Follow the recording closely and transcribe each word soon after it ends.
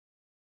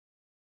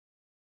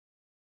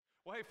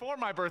Well, hey, for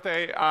my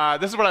birthday,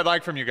 this is what I'd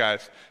like from you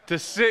guys, to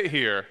sit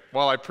here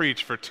while I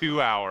preach for 2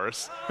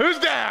 hours. Who's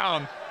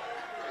down?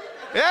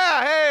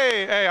 Yeah,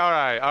 hey, all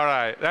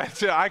right.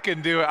 That's it. I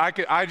can do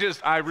it.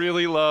 I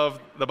really love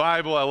the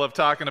Bible. I love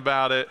talking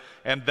about it,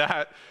 and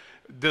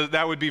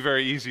that would be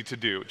very easy to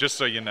do, just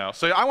so you know.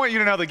 So I want you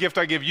to know the gift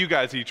I give you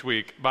guys each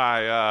week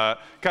by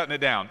cutting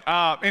it down.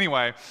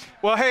 Anyway,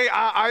 well, hey,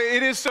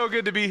 it is so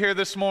good to be here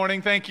this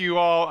morning. Thank you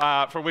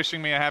all for wishing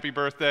me a happy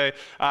birthday.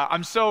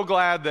 I'm so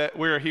glad that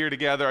we're here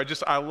together.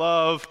 I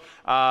love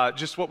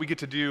just what we get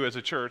to do as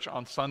a church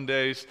on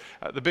Sundays.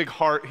 The big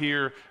heart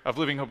here of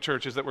Living Hope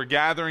Church is that we're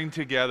gathering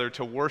together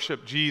to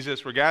worship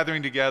Jesus. We're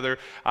gathering together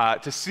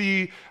to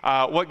see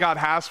what God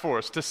has for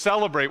us, to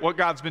celebrate what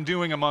God's been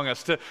doing among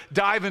us, to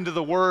dive into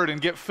the Word and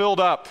get filled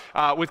up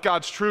with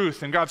God's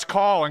truth and God's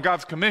call and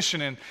God's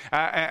commission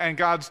and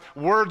God's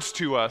words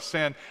to us.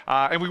 And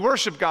we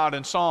worship God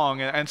in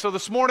song. And so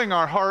this morning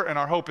our heart and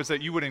our hope is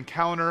that you would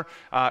encounter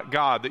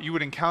God, that you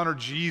would encounter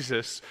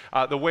Jesus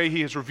the way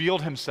He has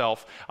revealed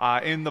Himself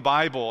in the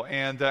Bible.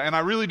 And I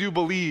really do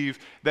believe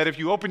that if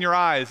you open your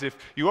eyes, if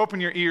you open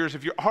your ears,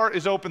 if your heart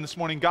is open this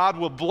morning, God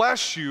will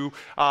bless you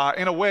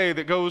in a way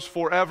that goes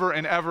forever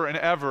and ever and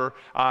ever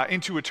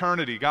into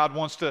eternity. God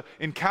wants to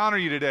encounter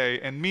you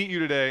today and meet you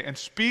today and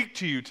speak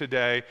to you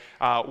today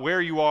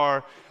where you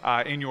are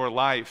in your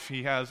life.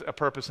 He has a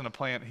purpose and a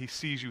plan. He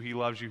sees you. He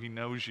loves you. He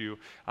knows you.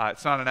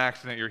 It's not an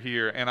accident you're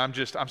here. And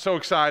I'm so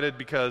excited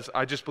because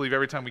I just believe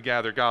every time we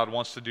gather, God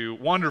wants to do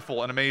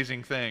wonderful and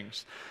amazing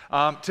things.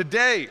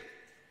 Today,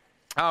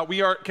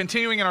 we are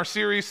continuing in our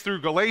series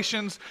through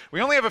Galatians. We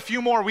only have a few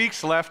more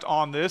weeks left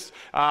on this.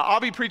 I'll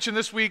be preaching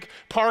this week.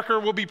 Parker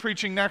will be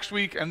preaching next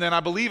week. And then I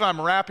believe I'm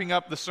wrapping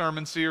up the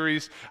sermon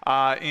series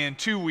in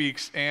 2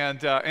 weeks. And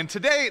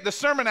today, the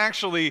sermon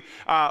actually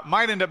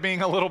might end up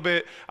being a little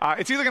bit,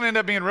 it's either going to end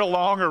up being real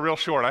long or real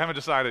short. I haven't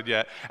decided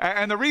yet.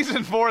 And the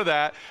reason for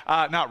that,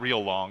 not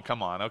real long,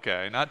 come on,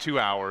 okay, not 2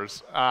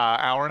 hours,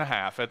 hour and a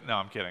half. No,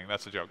 I'm kidding.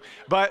 That's a joke.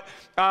 But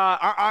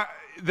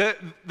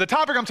the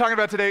topic I'm talking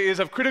about today is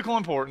of critical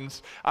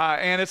importance,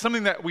 and it's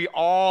something that we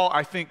all,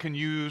 I think, can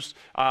use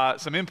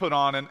some input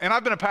on. And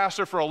I've been a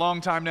pastor for a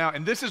long time now,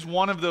 and this is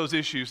one of those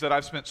issues that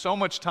I've spent so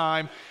much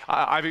time,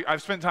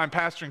 I've spent time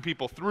pastoring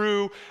people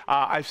through.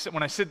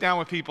 When I sit down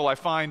with people, I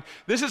find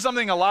this is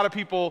something a lot of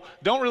people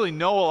don't really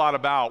know a lot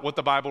about, what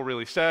the Bible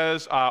really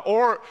says,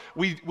 or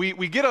we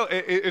get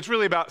it's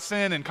really about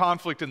sin and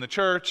conflict in the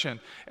church,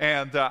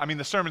 and I mean,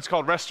 the sermon's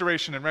called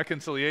Restoration and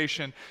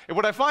Reconciliation. And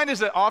what I find is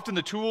that often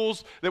the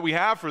tools that we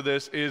have for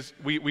this is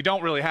we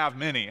don't really have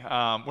many.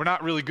 We're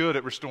not really good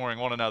at restoring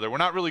one another. We're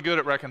not really good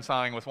at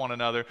reconciling with one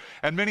another.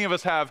 And many of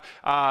us have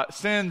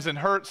sins and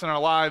hurts in our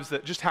lives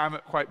that just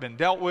haven't quite been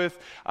dealt with.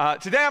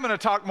 Today I'm going to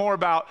talk more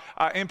about,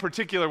 in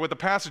particular, what the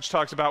passage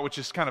talks about, which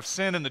is kind of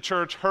sin in the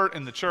church, hurt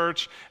in the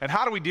church, and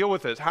how do we deal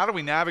with this? How do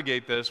we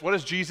navigate this? What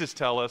does Jesus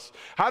tell us?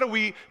 How do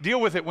we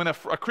deal with it when a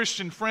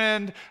Christian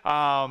friend,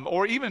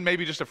 or even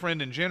maybe just a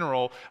friend in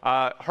general,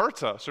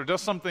 hurts us or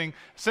does something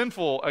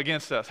sinful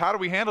against us? How do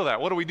we handle that?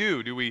 What do we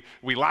do? Do we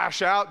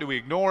lash out? Do we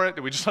ignore it?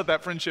 Do we just let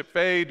that friendship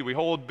fade? Do we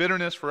hold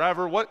bitterness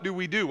forever? What do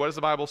we do? What does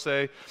the Bible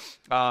say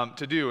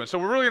to do? And so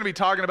we're really going to be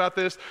talking about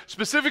this,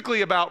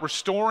 specifically about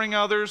restoring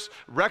others,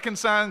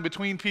 reconciling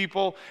between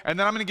people, and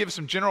then I'm going to give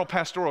some general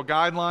pastoral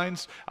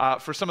guidelines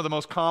for some of the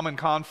most common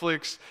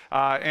conflicts,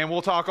 and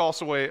we'll talk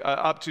also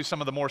up to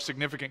some of the more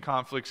significant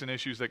conflicts and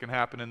issues that can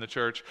happen in the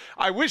church.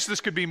 I wish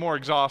this could be more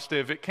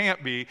exhaustive. It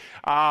can't be,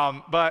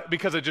 but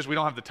because we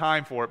don't have the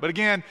time for it. But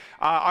again,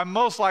 I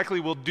most likely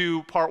will do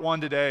part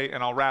 1 today,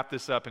 and I'll wrap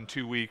this up in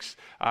 2 weeks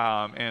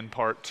in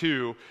part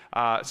 2.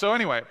 So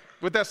anyway,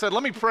 with that said,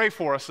 let me pray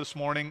for us this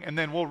morning, and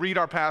then we'll read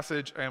our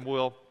passage, and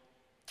we'll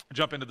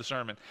jump into the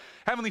sermon.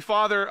 Heavenly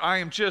Father, I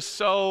am just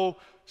so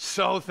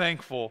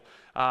thankful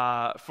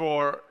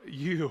for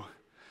you.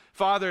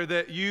 Father,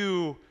 that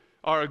you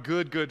are a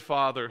good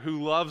Father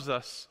who loves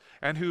us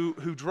and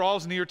who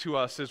draws near to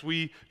us as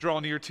we draw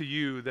near to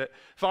you. That,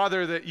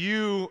 Father, that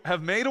you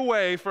have made a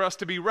way for us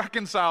to be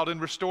reconciled and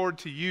restored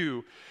to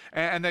you,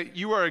 and that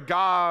you are a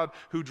God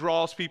who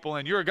draws people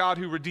in. You're a God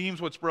who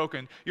redeems what's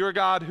broken. You're a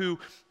God who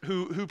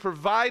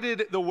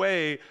provided the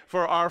way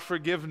for our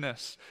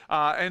forgiveness,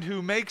 and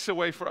who makes a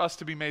way for us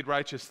to be made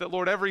righteous. That,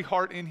 Lord, every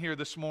heart in here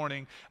this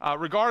morning,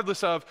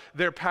 regardless of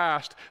their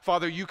past,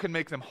 Father, you can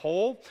make them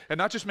whole, and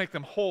not just make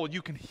them whole,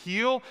 you can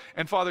heal,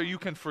 and Father, you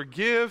can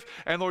forgive,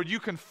 and Lord,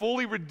 you can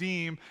fully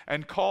redeem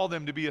and call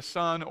them to be a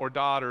son or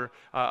daughter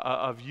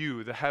of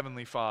you, the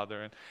Heavenly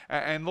Father.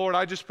 And Lord,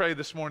 I just pray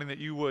this morning that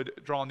you would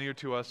draw near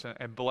to us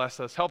and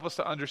bless us. Help us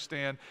to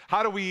understand,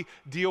 how do we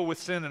deal with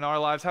sin in our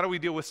lives? How do we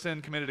deal with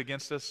sin committed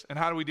against us? And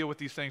how do we deal with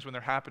these things when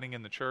they're happening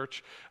in the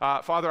church?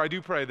 Father, I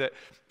do pray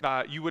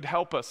that you would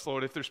help us,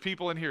 Lord, if there's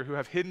people in here who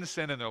have hidden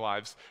sin in their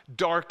lives,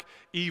 dark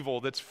evil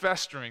that's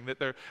festering, that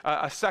they're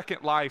a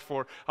second life,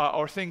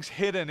 or things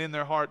hidden in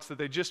their hearts that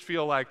they just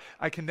feel like,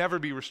 I can never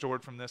be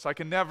restored from this. I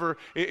can never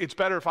it's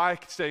better if I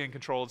stay in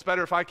control. It's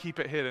better if I keep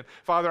it hidden.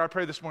 Father, I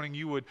pray this morning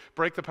you would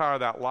break the power of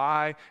that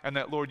lie, and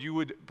that, Lord, you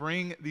would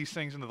bring these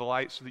things into the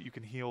light so that you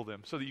can heal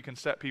them, so that you can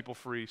set people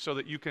free, so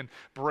that you can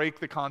break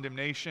the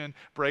condemnation,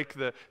 break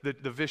the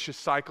vicious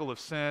cycle of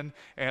sin.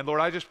 And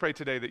Lord, I just pray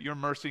today that your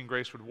mercy and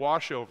grace would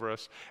wash over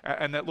us,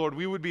 and that, Lord,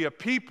 we would be a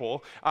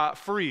people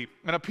free,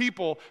 and a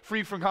people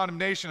free from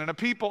condemnation, and a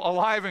people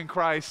alive in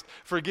Christ,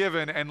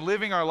 forgiven, and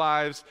living our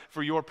lives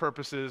for your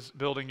purposes,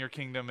 building your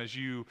kingdom as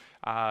you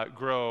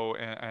grow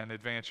and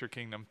advance your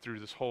kingdom through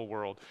this whole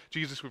world.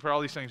 Jesus, we pray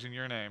all these things in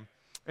your name.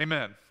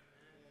 Amen.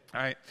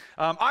 All right.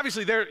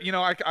 Obviously,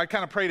 I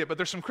kind of prayed it, but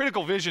there's some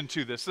critical vision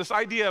to this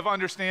idea of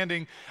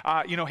understanding,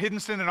 hidden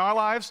sin in our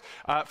lives.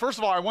 First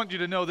of all, I want you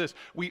to know this.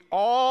 We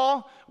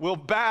all will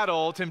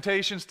battle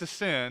temptations to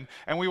sin,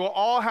 and we will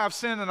all have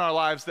sin in our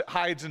lives that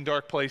hides in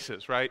dark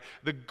places, right?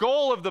 The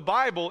goal of the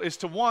Bible is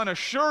to, one,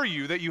 assure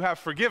you that you have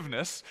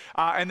forgiveness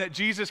and that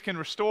Jesus can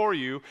restore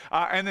you,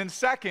 and then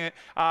second,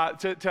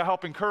 to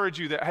help encourage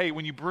you that, hey,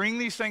 when you bring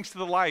these things to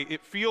the light,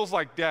 it feels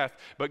like death,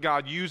 but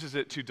God uses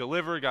it to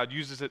deliver, God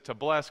uses it to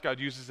bless, God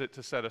uses it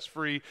to set us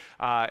free,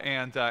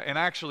 and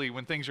actually,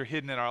 when things are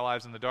hidden in our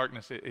lives in the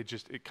darkness,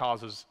 it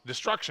causes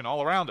destruction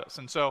all around us.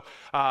 And so,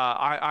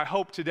 I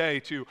hope today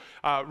to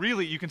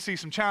really, you can see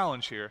some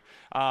challenge here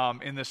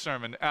in this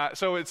sermon.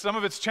 So some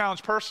of it's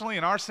challenge personally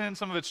in our sin,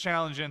 some of it's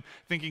challenge in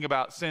thinking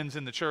about sins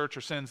in the church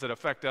or sins that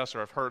affect us or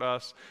have hurt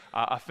us,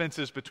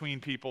 offenses between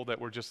people that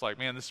we're just like,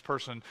 man, this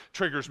person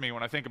triggers me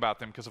when I think about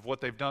them because of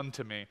what they've done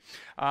to me.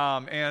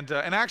 And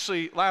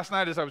actually, last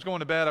night as I was going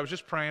to bed, I was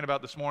just praying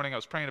about this morning. I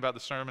was praying about the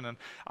sermon, and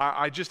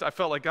I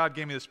felt like God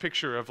gave me this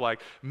picture of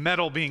like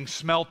metal being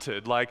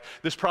smelted, like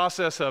this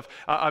process of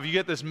you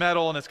get this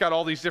metal and it's got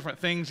all these different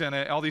things in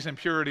it, all these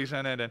impurities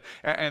in it,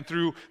 and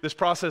through this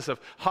process of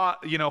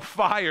hot,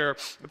 fire,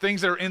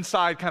 things that are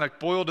inside kind of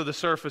boil to the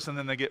surface, and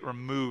then they get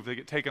removed, they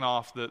get taken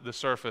off the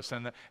surface,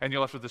 and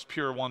you're left with this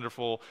pure,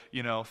 wonderful,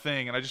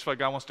 thing. And I just feel like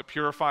God wants to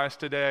purify us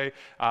today,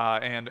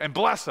 and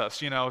bless us,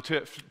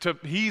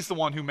 He's the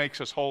one who makes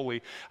us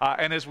holy,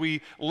 and as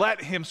we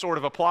let Him sort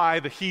of apply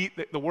the heat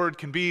that the Word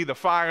can be, the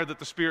fire that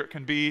the Spirit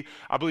can be,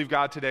 I believe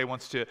God today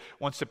wants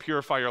to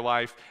purify your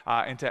life,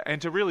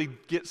 and to really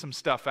get some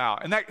stuff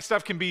out. And that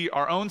stuff can be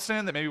our own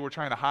sin that maybe we're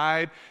trying to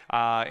hide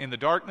in the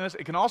darkness.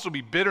 It can also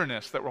be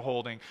bitterness that we're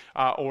holding,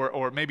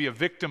 or maybe a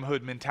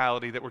victimhood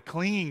mentality that we're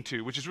clinging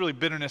to, which is really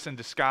bitterness in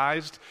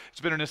disguised.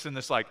 It's bitterness in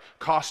this like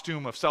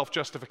costume of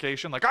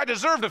self-justification, like I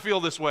deserve to feel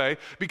this way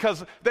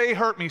because they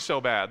hurt me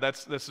so bad.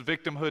 That's this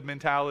victimhood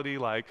mentality,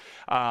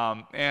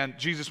 and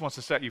Jesus wants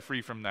to set you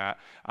free from that,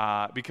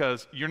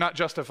 because you're not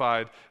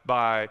justified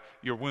by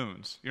your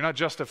wounds. You're not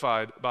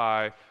justified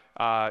by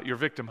your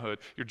victimhood.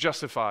 You're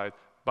justified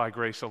by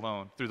grace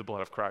alone through the blood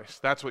of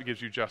Christ. That's what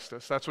gives you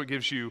justice. That's what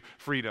gives you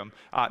freedom.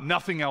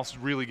 Nothing else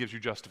really gives you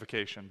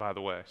justification, by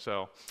the way.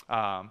 So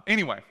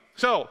anyway,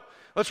 so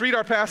let's read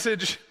our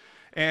passage,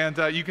 and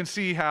you can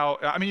see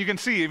you can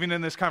see even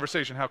in this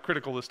conversation how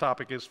critical this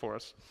topic is for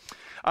us.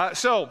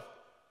 So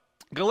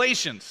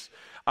Galatians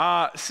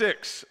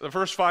 6, the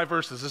first 5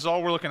 verses, this is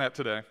all we're looking at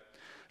today. It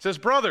says,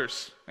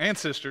 brothers and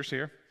sisters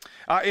here,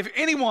 if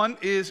anyone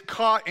is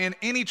caught in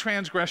any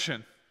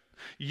transgression,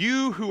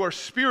 you who are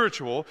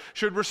spiritual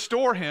should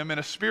restore him in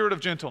a spirit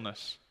of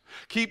gentleness.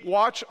 Keep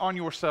watch on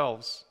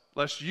yourselves,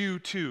 lest you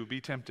too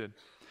be tempted.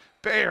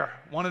 Bear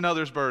one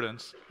another's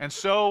burdens, and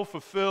so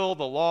fulfill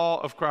the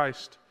law of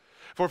Christ.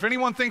 For if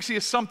anyone thinks he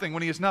is something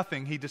when he is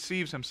nothing, he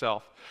deceives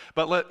himself.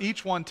 But let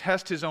each one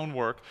test his own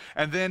work,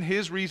 and then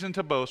his reason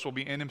to boast will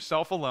be in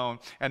himself alone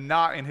and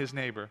not in his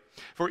neighbor.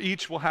 For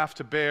each will have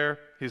to bear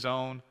his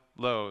own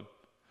load.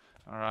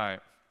 All right.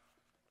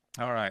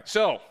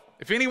 So,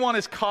 if anyone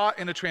is caught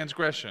in a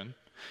transgression,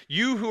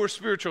 you who are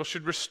spiritual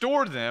should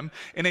restore them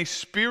in a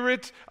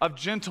spirit of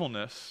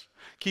gentleness.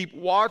 Keep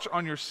watch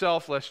on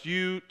yourself, lest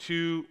you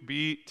too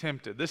be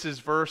tempted. This is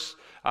verse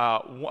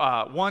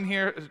 1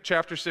 here,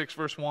 chapter 6,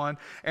 verse 1.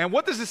 And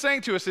what this is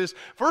saying to us is,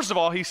 first of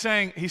all, he's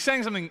saying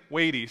something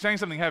weighty, he's saying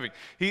something heavy.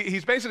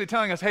 He's basically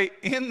telling us, hey,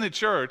 in the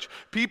church,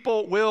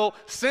 people will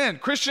sin.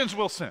 Christians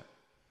will sin.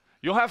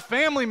 You'll have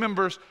family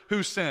members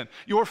who sin.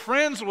 Your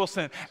friends will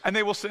sin, and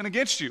they will sin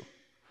against you.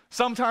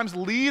 Sometimes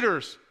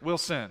leaders will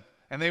sin,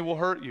 and they will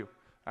hurt you.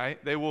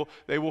 Right? They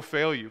will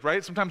fail you,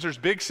 right? Sometimes there's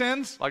big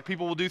sins, like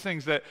people will do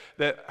things that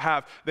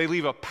they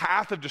leave a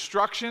path of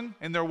destruction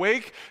in their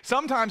wake.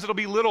 Sometimes it'll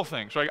be little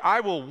things, right? I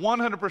will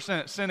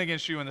 100% sin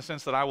against you in the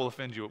sense that I will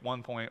offend you at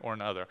one point or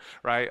another,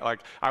 right?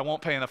 Like I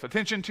won't pay enough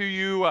attention to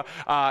you,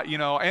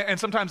 and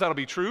sometimes that'll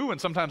be true, and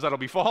sometimes that'll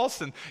be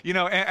false, and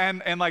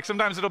like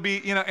sometimes it'll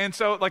be, and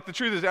so like the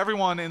truth is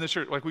everyone in the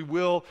church, like we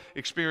will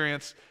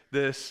experience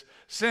this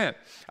sin.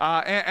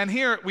 And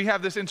here we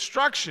have this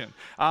instruction.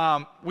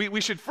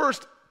 We should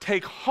first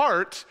take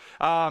heart,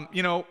 and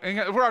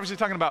we're obviously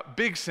talking about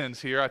big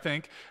sins here, I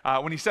think,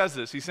 when he says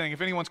this. He's saying if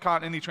anyone's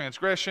caught in any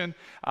transgression,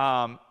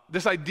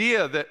 this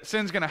idea that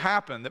sin's going to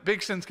happen, that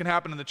big sins can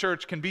happen in the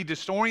church can be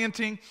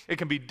disorienting, it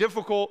can be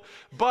difficult,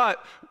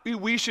 but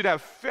we should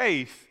have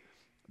faith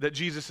that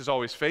Jesus is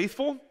always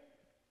faithful,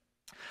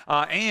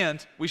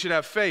 And we should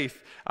have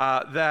faith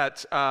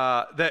that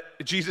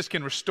Jesus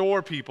can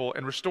restore people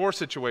and restore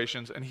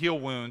situations and heal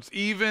wounds,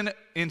 even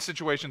in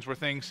situations where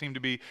things seem to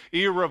be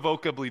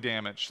irrevocably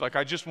damaged. Like,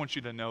 I just want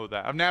you to know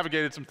that. I've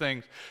navigated some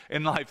things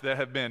in life that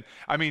have been,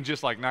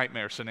 just like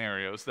nightmare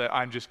scenarios that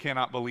I just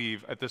cannot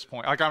believe at this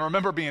point. Like, I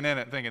remember being in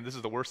it and thinking, this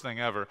is the worst thing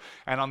ever.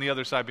 And on the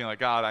other side being like,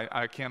 God,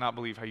 I cannot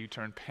believe how you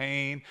turn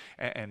pain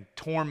and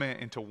torment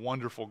into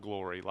wonderful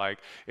glory. Like,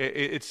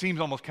 it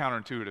seems almost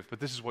counterintuitive, but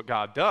this is what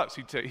God does.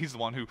 He's the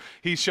one who,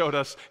 he showed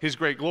us his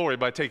great glory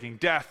by taking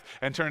death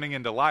and turning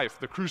into life.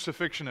 The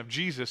crucifixion of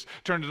Jesus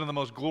turned into the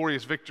most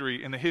glorious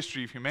victory in the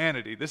history of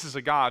humanity. This is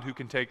a God who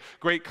can take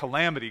great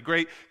calamity,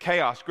 great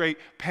chaos, great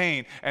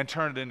pain, and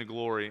turn it into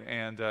glory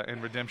and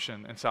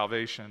redemption and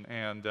salvation.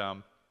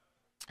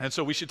 And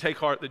so we should take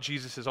heart that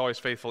Jesus is always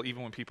faithful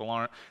even when people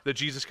aren't, that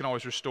Jesus can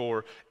always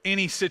restore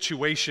any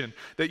situation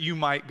that you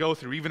might go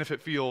through, even if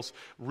it feels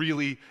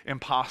really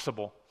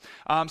impossible.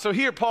 So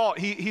here, Paul,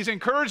 he's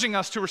encouraging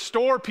us to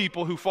restore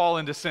people who fall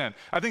into sin.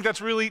 I think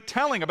that's really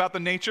telling about the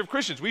nature of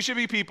Christians. We should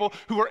be people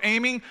who are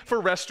aiming for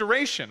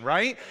restoration,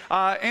 right?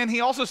 And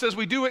he also says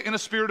we do it in a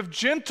spirit of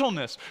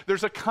gentleness.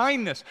 There's a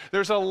kindness.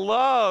 There's a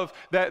love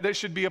that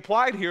should be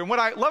applied here. And what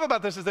I love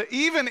about this is that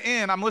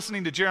I'm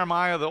listening to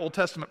Jeremiah, the Old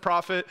Testament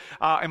prophet,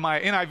 in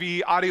my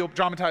NIV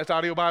dramatized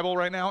audio Bible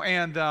right now,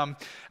 and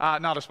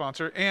not a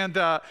sponsor.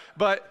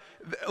 But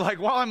like,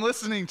 while I'm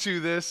listening to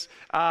this,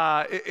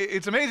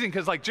 it's amazing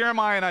because like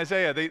Jeremiah and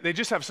Isaiah, they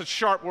just have such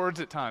sharp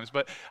words at times.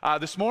 But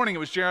this morning it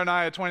was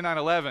Jeremiah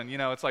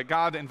 29:11. It's like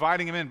God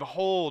inviting him in.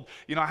 Behold,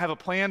 I have a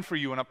plan for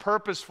you and a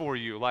purpose for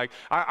you. Like,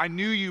 I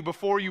knew you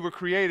before you were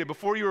created,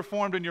 before you were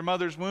formed in your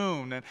mother's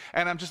womb.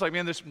 And I'm just like,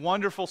 man, this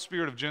wonderful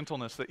spirit of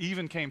gentleness that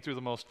even came through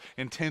the most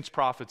intense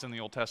prophets in the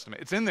Old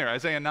Testament. It's in there.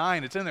 Isaiah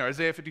 9, it's in there.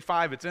 Isaiah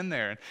 55, it's in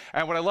there.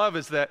 And what I love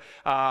is that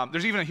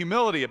there's even a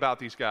humility about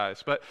these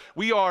guys. But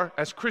we are,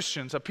 as Christians,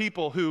 a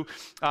people who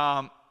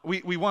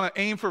we want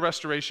to aim for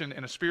restoration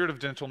in a spirit of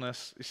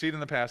gentleness. You see it in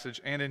the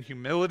passage, and in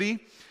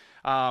humility.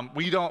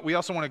 We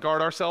also want to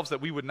guard ourselves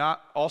that we would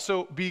not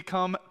also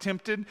become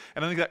tempted.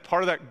 And I think that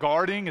part of that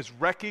guarding is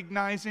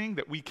recognizing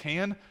that we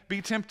can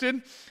be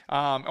tempted,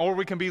 or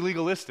we can be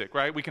legalistic,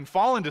 right? We can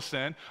fall into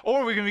sin,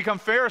 or we can become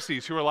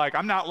Pharisees who are like,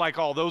 I'm not like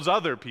all those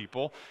other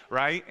people,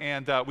 right?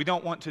 And we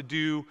don't want to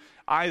do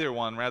either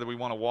one. Rather, we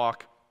want to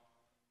walk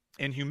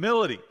in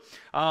humility.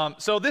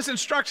 So this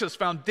instructs us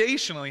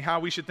foundationally how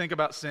we should think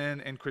about sin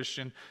in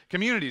Christian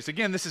communities.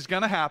 Again, this is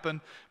going to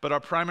happen, but our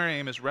primary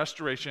aim is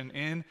restoration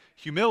in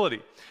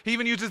humility. He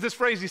even uses this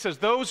phrase. He says,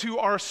 those who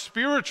are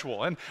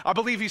spiritual. And I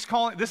believe he's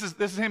calling, this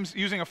is him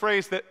using a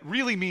phrase that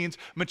really means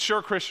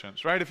mature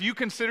Christians, right? If you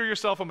consider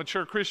yourself a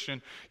mature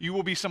Christian, you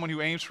will be someone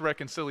who aims for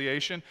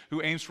reconciliation,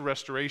 who aims for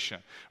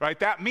restoration, right?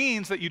 That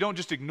means that you don't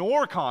just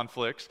ignore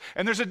conflicts.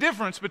 And there's a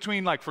difference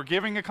between like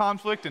forgiving a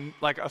conflict and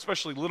like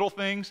especially little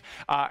things,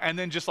 and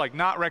then just like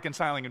not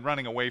reconciling and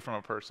running away from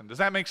a person. Does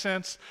that make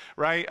sense?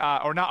 Right?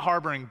 Or not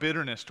harboring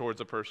bitterness towards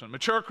a person.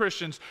 Mature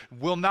Christians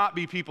will not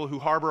be people who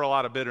harbor a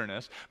lot of bitterness.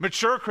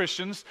 Mature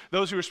Christians,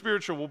 those who are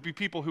spiritual, will be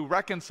people who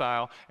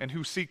reconcile and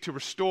who seek to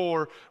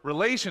restore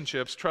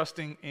relationships,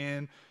 trusting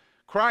in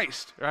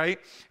Christ, right?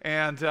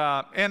 And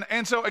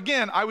so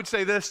again, I would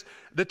say this,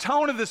 the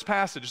tone of this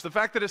passage, the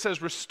fact that it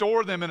says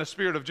restore them in a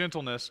spirit of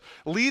gentleness,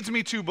 leads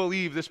me to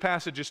believe this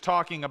passage is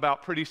talking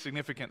about pretty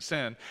significant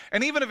sin.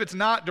 And even if it's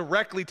not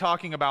directly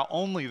talking about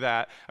only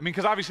that,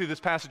 because obviously this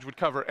passage would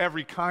cover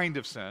every kind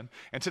of sin.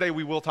 And today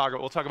we'll talk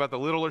about the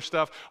littler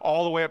stuff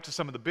all the way up to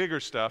some of the bigger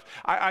stuff.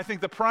 I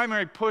think the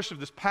primary push of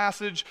this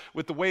passage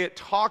with the way it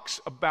talks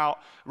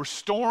about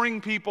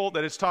restoring people,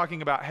 that it's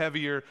talking about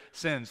heavier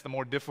sins, the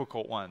more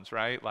difficult ones,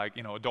 right? Like,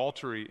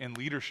 adultery in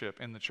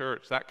leadership in the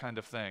church, that kind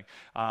of thing.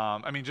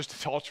 Just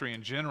adultery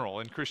in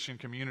general in Christian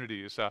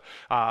communities,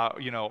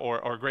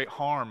 or great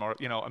harm, or,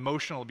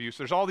 emotional abuse.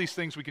 There's all these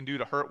things we can do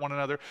to hurt one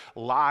another.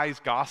 Lies,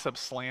 gossip,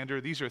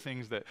 slander. These are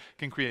things that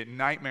can create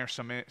nightmare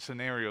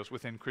scenarios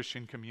within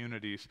Christian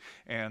communities.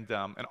 And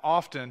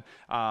often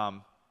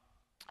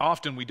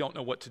we don't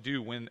know what to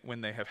do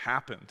when they have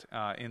happened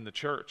in the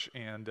church,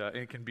 and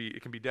it can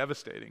be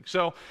devastating.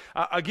 So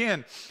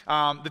again,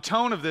 the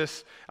tone of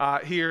this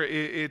here,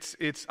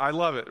 it's I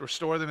love it.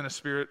 Restore them in a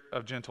spirit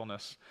of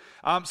gentleness.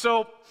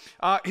 So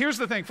here's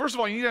the thing. First of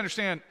all, you need to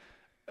understand,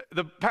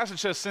 the passage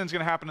says sin's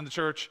going to happen in the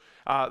church.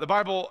 The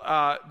Bible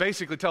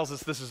basically tells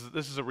us this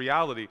is a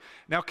reality.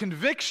 Now,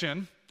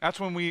 conviction. That's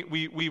when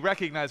we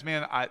recognize,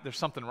 man, there's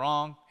something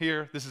wrong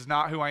here. This is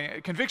not who I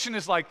am. Conviction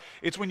is like,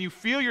 it's when you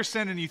feel your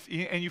sin and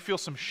you feel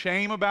some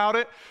shame about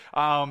it.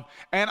 And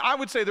I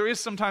would say there is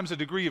sometimes a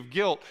degree of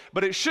guilt,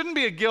 but it shouldn't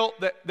be a guilt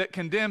that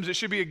condemns. It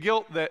should be a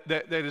guilt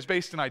that is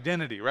based in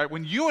identity, right?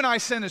 When you and I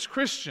sin as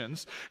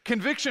Christians,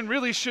 conviction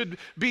really should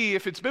be,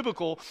 if it's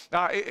biblical,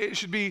 it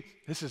should be,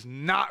 this is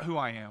not who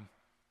I am.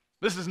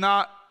 This is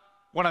not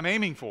what I'm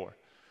aiming for.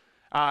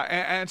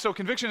 And so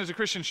conviction as a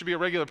Christian should be a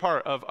regular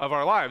part of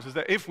our lives, is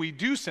that if we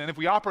do sin, if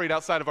we operate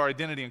outside of our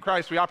identity in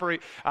Christ, we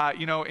operate,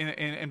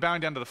 in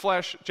bowing down to the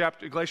flesh.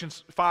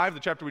 Galatians 5, the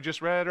chapter we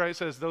just read, right,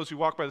 says, those who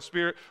walk by the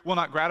Spirit will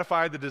not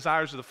gratify the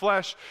desires of the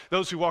flesh.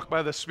 Those who walk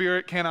by the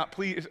Spirit cannot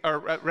please, or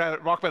rather,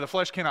 walk by the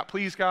flesh cannot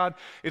please God.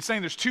 It's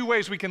saying there's two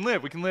ways we can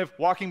live. We can live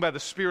walking by the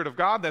Spirit of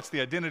God. That's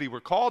the identity we're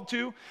called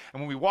to.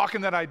 And when we walk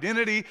in that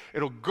identity,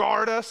 it'll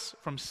guard us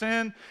from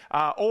sin.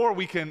 Or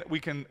we can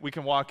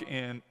walk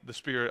in the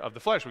spirit of the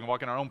flesh. We can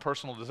walk in our own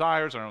personal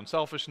desires, our own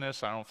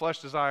selfishness, our own flesh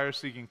desires,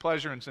 seeking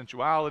pleasure and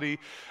sensuality.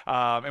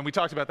 And we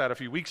talked about that a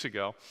few weeks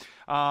ago.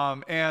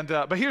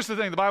 But here's the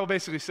thing: the Bible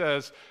basically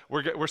says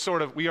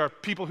we are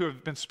people who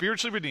have been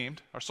spiritually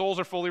redeemed. Our souls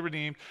are fully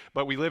redeemed,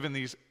 but we live in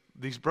these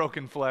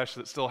broken flesh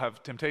that still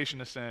have temptation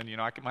to sin.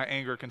 My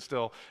anger can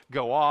still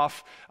go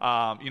off.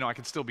 I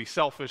can still be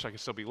selfish. I can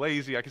still be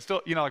lazy. I can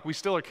still, we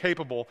still are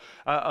capable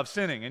of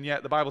sinning. And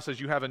yet the Bible says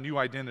you have a new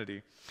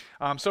identity.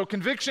 So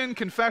conviction,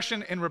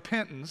 confession, and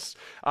repentance,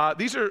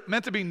 these are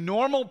meant to be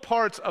normal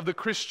parts of the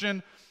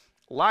Christian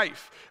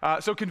life.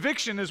 So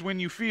conviction is when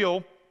you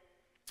feel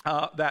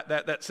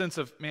that sense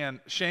of,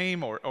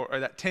 shame or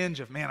that tinge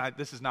of,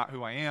 this is not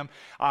who I am.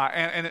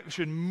 And it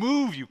should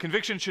move you.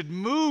 Conviction should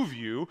move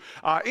you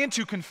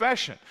into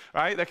confession,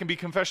 right? That can be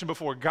confession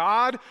before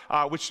God,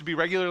 which should be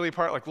regularly a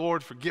part, like,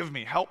 Lord, forgive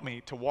me, help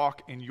me to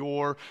walk in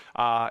your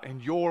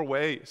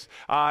ways.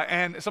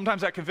 And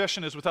sometimes that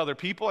confession is with other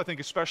people, I think,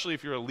 especially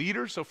if you're a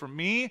leader. So for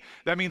me,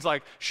 that means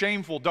like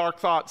shameful, dark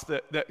thoughts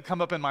that come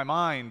up in my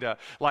mind.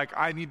 Like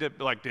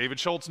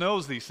David Schultz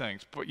knows these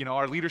things, but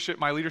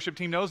my leadership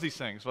team knows these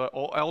things.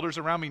 All elders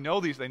around me know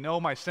these. They know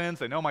my sins.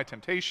 They know my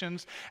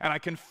temptations. And I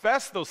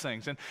confess those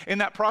things. And in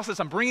that process,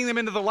 I'm bringing them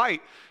into the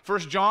light.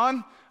 First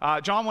John,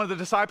 one of the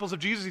disciples of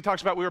Jesus, he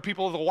talks about we are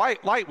people of the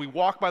light. We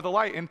walk by the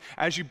light. And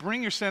as you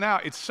bring your sin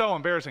out, it's so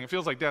embarrassing. It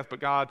feels like death, but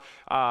God,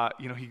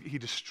 he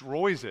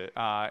destroys it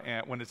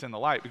when it's in the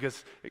light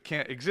because it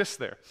can't exist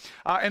there.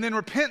 And then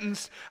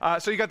repentance.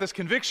 So you got this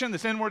conviction,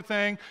 this inward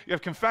thing. You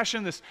have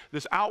confession, this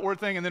outward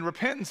thing. And then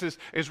repentance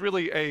is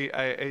really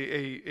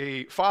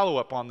a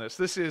follow-up on this.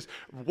 This is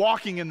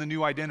walking in the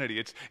new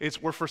identity.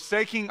 We're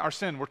forsaking our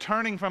sin. We're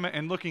turning from it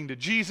and looking to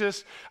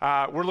Jesus.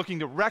 We're looking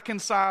to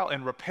reconcile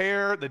and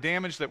repair the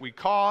damage that we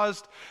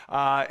caused.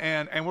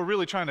 And we're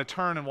really trying to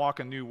turn and walk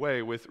a new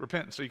way with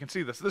repentance. So you can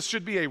see this. This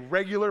should be a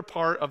regular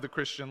part of the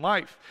Christian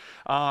life.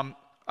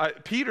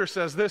 Peter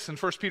says this in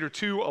 1 Peter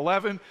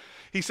 2:11.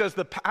 He says,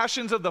 the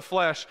passions of the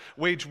flesh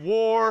wage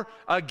war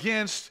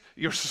against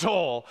your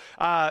soul.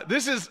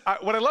 This is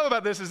what I love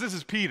about this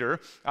is Peter,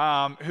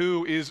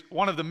 who is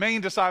one of the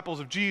main disciples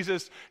of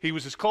Jesus. He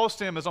was as close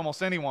to him as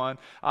almost anyone,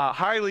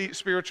 highly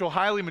spiritual,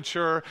 highly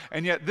mature,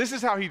 and yet this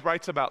is how he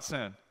writes about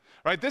sin.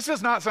 Right? This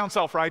does not sound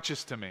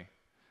self-righteous to me.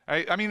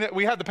 Right? I mean,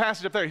 we had the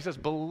passage up there. He says,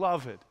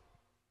 beloved.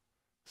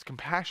 It's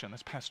compassion.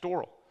 That's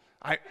pastoral.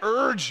 I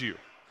urge you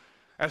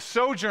as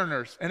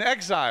sojourners and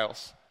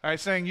exiles, right,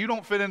 saying you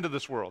don't fit into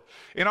this world.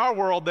 In our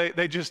world,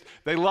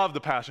 they love the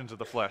passions of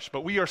the flesh,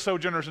 but we are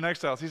sojourners and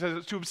exiles. He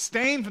says to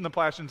abstain from the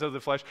passions of the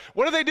flesh.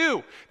 What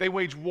do? They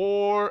wage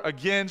war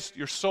against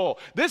your soul.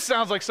 This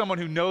sounds like someone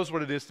who knows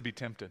what it is to be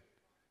tempted,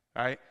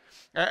 right?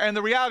 And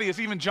the reality is,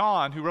 even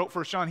John, who wrote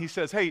 1 John, he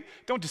says, hey,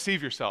 don't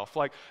deceive yourself.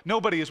 Like,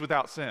 nobody is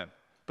without sin.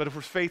 But if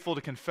we're faithful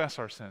to confess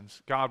our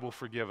sins, God will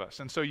forgive us.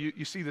 And so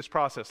you see this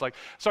process.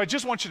 So I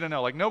just want you to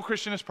know, no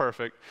Christian is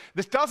perfect.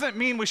 This doesn't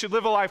mean we should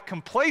live a life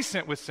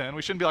complacent with sin.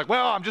 We shouldn't be like,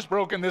 well, I'm just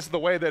broken. This is the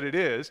way that it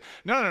is.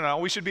 No.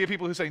 We should be a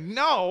people who say,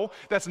 no,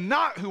 that's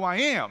not who I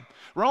am.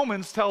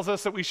 Romans tells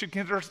us that we should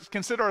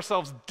consider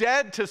ourselves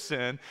dead to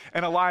sin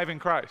and alive in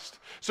Christ.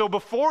 So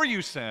before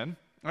you sin,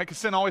 right? Because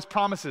sin always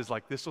promises,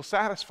 this will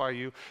satisfy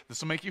you.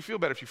 This will make you feel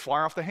better. If you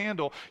fly off the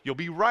handle, you'll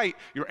be right.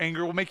 Your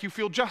anger will make you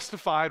feel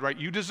justified, right?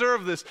 You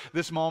deserve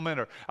this moment,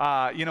 or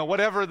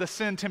whatever the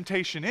sin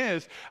temptation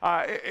is.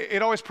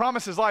 It always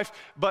promises life,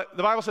 but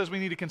the Bible says we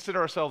need to consider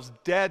ourselves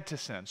dead to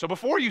sin. So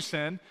before you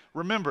sin,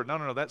 remember,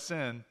 no, that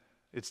sin,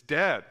 it's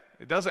dead.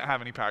 It doesn't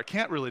have any power. It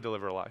can't really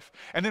deliver life.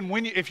 And then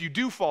if you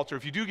do falter,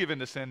 if you do give in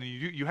to sin, and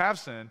you have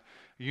sin,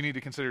 you need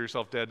to consider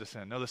yourself dead to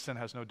sin. No, the sin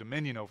has no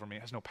dominion over me. It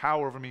has no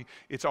power over me.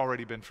 It's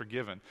already been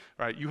forgiven,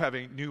 right? You have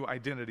a new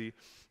identity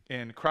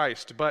in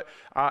Christ. But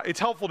it's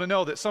helpful to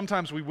know that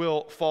sometimes we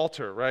will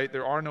falter, right?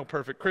 There are no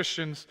perfect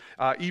Christians.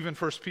 Even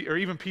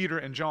Peter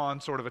and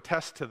John sort of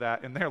attest to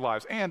that in their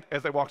lives. And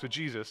as they walked with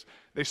Jesus,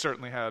 they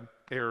certainly had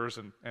errors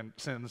and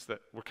sins that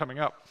were coming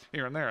up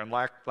here and there, and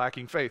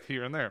lacking faith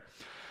here and there.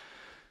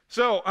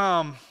 So,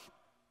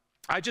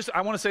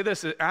 I want to say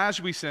this: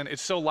 as we sin,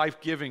 it's so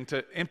life-giving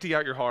to empty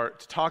out your heart,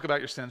 to talk about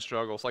your sin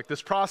struggles. Like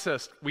this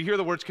process, we hear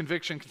the words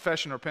conviction,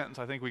 confession, repentance.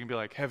 I think we can be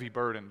like heavy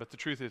burden, but the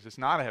truth is it's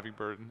not a heavy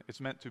burden. It's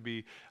meant to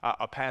be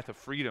a path of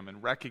freedom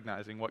and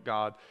recognizing what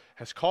God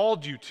has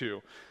called you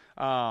to.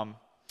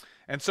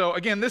 And so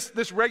again,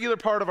 this regular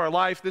part of our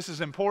life, this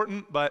is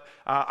important, but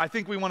I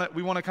think we want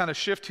to kind of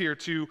shift here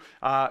to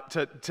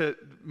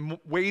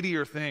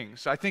weightier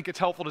things. I think it's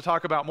helpful to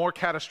talk about more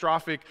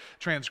catastrophic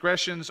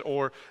transgressions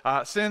or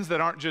sins that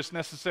aren't just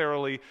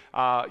necessarily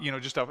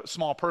just a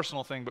small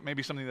personal thing, but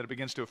maybe something that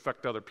begins to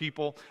affect other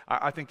people.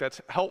 I think that's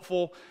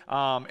helpful,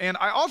 and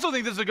I also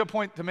think this is a good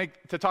point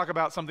to talk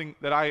about something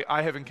that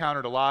I have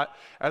encountered a lot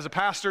as a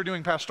pastor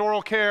doing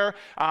pastoral care,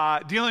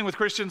 dealing with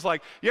Christians.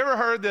 Like, you ever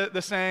heard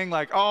the saying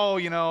like, oh,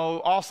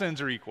 all sins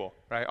are equal,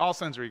 right? All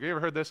sins are equal. You ever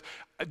heard this?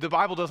 The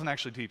Bible doesn't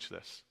actually teach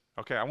this.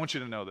 Okay, I want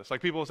you to know this.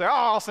 Like, people will say, oh,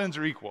 all sins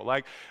are equal.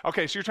 Like,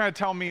 okay, so you're trying to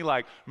tell me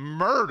like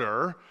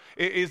murder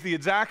is the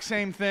exact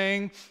same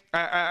thing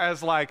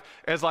as like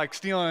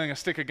stealing a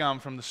stick of gum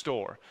from the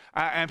store.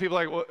 And people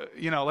are like,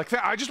 well,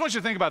 I just want you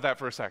to think about that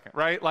for a second,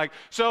 right? Like,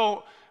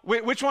 so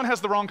which one has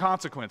the wrong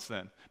consequence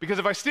then? Because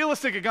if I steal a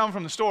stick of gum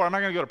from the store, I'm not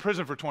going to go to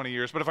prison for 20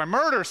 years. But if I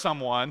murder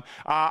someone,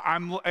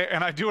 and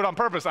I do it on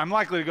purpose, I'm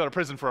likely to go to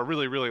prison for a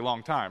really, really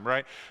long time,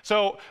 right?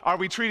 So are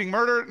we treating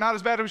murder not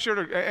as bad as we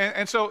should?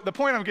 And so the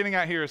point I'm getting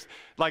at here is,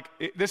 like,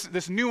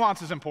 this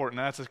nuance is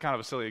important. And that's kind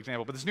of a silly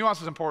example, but this nuance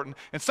is important.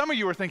 And some of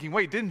you are thinking,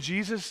 wait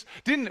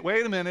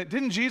a minute,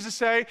 didn't Jesus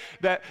say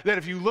that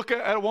if you look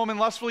at a woman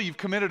lustfully, you've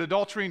committed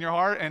adultery in your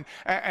heart?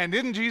 And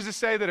didn't Jesus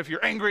say that if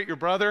you're angry at your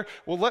brother?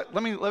 Well,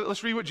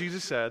 let's read what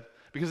Jesus said,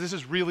 because this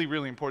is really,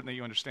 really important that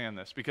you understand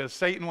this, because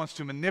Satan wants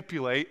to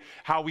manipulate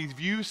how we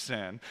view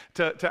sin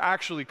to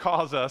actually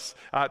cause us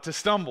to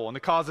stumble and to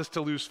cause us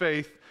to lose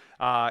faith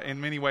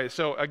in many ways.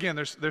 So again,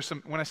 there's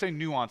some, when I say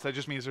nuance, that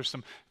just means there's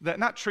some,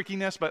 not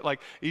trickiness, but like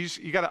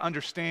you got to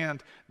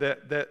understand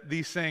that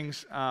these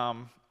things,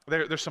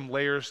 there's some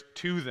layers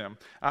to them.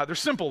 They're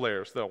simple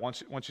layers, though,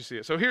 once you see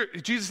it. So here,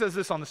 Jesus says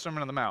this on the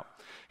Sermon on the Mount.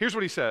 Here's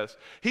what he says.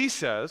 He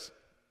says,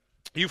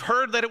 "You've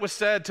heard that it was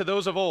said to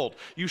those of old,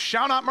 'You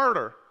shall not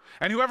murder,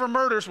 and whoever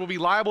murders will be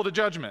liable to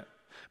judgment.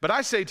 But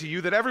I say to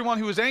you that everyone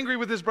who is angry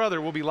with his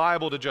brother will be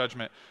liable to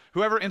judgment.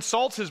 Whoever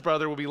insults his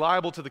brother will be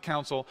liable to the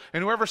council,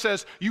 and whoever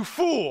says, 'You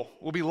fool,'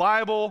 will be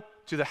liable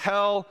to the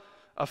hell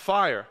of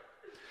fire."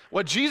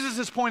 What Jesus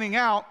is pointing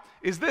out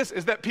is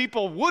that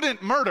people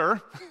wouldn't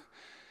murder,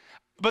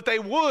 but they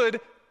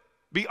would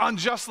be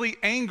unjustly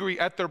angry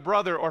at their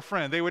brother or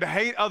friend. They would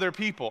hate other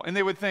people, and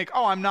they would think,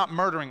 oh, I'm not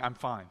murdering, I'm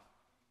fine.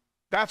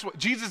 That's what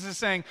Jesus is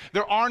saying.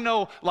 There are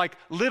no like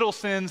little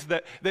sins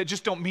that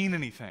just don't mean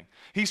anything.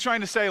 He's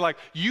trying to say, like,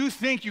 you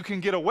think you can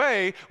get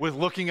away with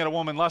looking at a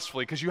woman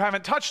lustfully because you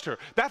haven't touched her.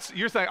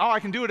 You're saying, oh, I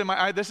can do it in my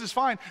eye. This is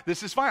fine.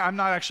 I'm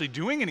not actually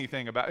doing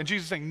anything about it. And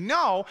Jesus is saying,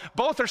 no,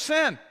 both are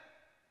sin.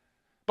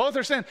 Both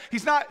are sin.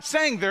 He's not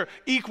saying they're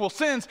equal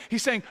sins.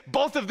 He's saying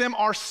both of them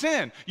are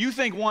sin. You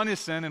think one is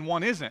sin and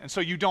one isn't. And so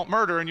you don't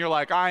murder and you're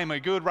like, I am a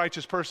good,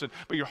 righteous person,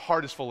 but your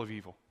heart is full of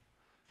evil.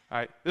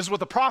 Right? This is what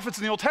the prophets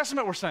in the Old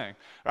Testament were saying,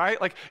 right?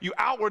 Like, you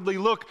outwardly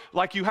look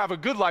like you have a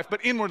good life,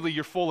 but inwardly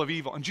you're full of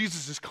evil. And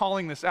Jesus is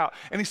calling this out.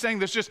 And he's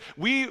saying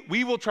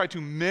we will try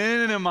to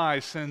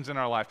minimize sins in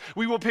our life.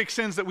 We will pick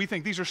sins that we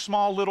think these are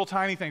small, little,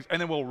 tiny things, and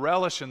then we'll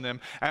relish in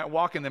them and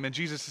walk in them. And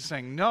Jesus is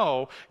saying,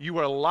 no, you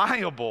are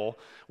liable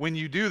when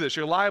you do this.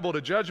 You're liable to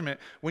judgment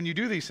when you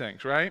do these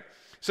things, right?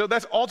 So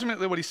that's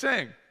ultimately what he's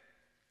saying.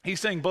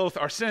 He's saying both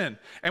are sin.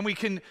 And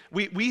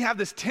we have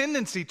this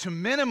tendency to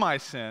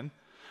minimize sin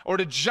or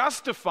to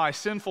justify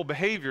sinful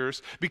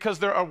behaviors because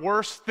there are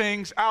worse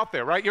things out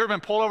there, right? You ever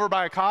been pulled over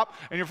by a cop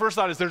and your first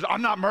thought is,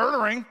 I'm not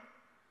murdering,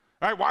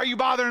 right? Why are you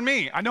bothering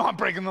me? I know I'm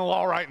breaking the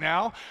law right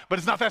now, but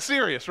it's not that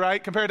serious,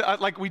 right? Compared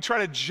to, we try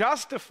to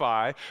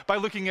justify by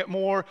looking at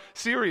more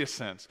serious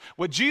sins.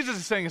 What Jesus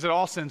is saying is that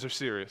all sins are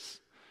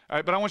serious,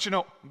 right? But I want you to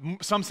know,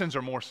 some sins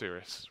are more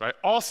serious, right?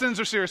 All sins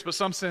are serious, but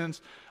some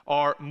sins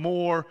are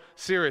more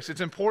serious. It's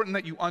important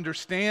that you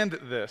understand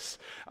this.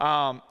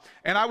 And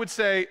I would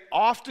say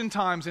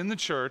oftentimes in the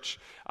church,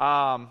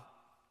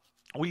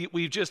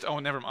 we've just,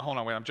 never mind, hold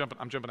on, wait, I'm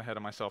jumping ahead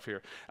of myself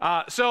here.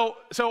 So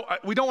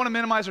we don't want to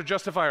minimize or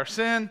justify our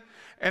sin.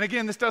 And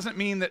again, this doesn't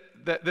mean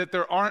that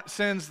there aren't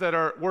sins that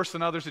are worse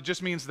than others. It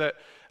just means that,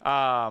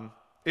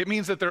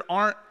 there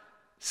aren't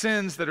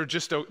sins that are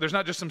there's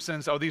not just some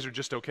sins, these are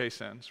just okay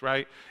sins,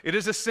 right? It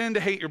is a sin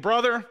to hate your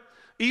brother,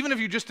 even if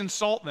you just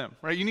insult them,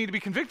 right? You need to be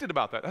convicted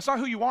about that. That's not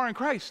who you are in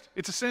Christ.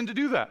 It's a sin to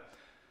do that.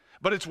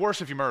 But it's worse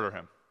if you murder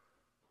him,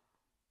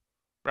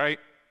 right?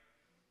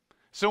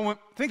 So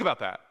think about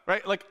that,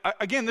 right? Like,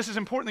 again, this is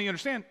important that you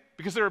understand,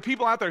 because there are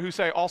people out there who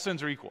say all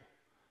sins are equal.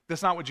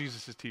 That's not what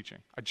Jesus is teaching.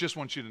 I just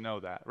want you to know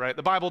that, right?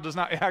 The Bible does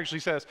not, it actually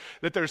says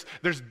that there's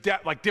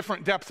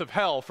different depths of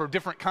hell for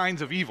different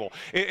kinds of evil.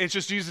 It's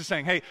just Jesus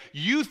saying, hey,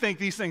 you think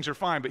these things are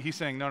fine, but he's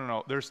saying,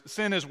 no.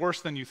 Sin is worse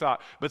than you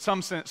thought. But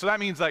some sin, so that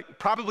means like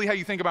probably how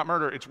you think about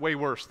murder, it's way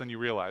worse than you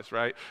realize,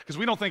 right? Because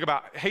we don't think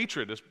about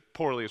hatred as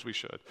poorly as we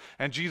should.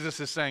 And Jesus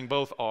is saying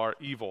both are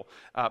evil.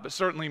 But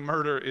certainly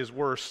murder is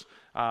worse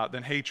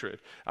than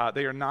hatred.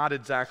 They are not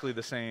exactly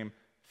the same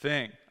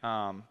thing.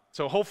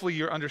 So hopefully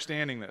you're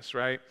understanding this,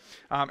 right?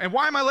 And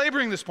why am I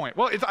laboring this point?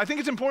 Well, I think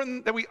it's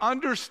important that we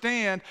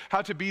understand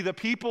how to be the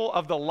people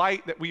of the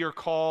light that we are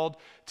called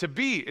to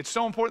be. It's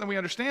so important that we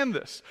understand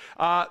this,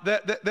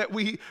 that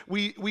we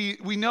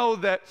know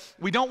that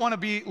we don't want to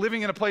be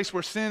living in a place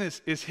where sin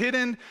is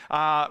hidden.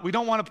 We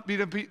don't want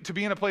to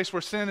be in a place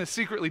where sin is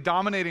secretly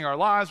dominating our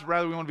lives.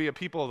 Rather, we want to be a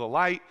people of the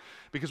light,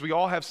 because we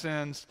all have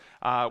sins.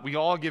 We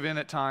all give in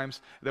at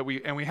times,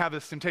 and we have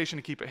this temptation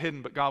to keep it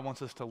hidden, but God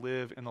wants us to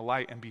live in the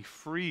light and be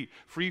free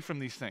from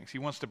these things. He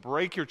wants to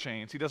break your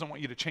chains. He doesn't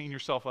want you to chain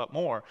yourself up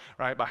more,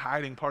 right, by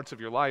hiding parts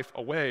of your life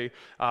away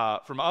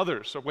from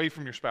others, away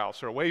from your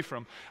spouse, or away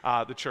from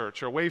the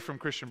church, or away from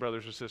Christian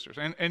brothers or sisters.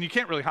 And you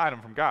can't really hide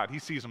them from God. He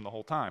sees them the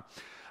whole time.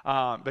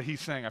 But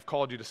he's saying, I've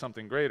called you to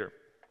something greater.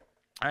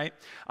 Right?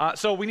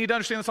 So we need to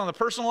understand this on the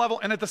personal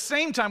level, and at the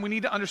same time, we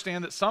need to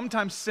understand that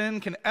sometimes sin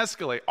can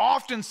escalate.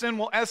 Often sin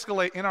will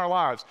escalate in our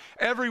lives.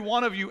 Every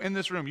one of you in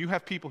this room, you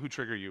have people who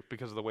trigger you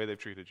because of the way they've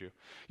treated you.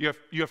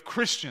 You have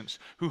Christians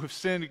who have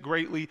sinned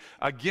greatly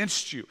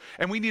against you.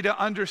 And we need to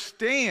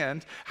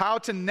understand how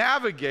to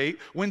navigate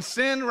when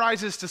sin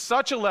rises to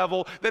such a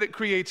level that it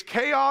creates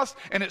chaos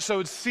and it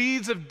sows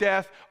seeds of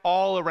death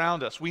all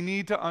around us. We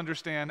need to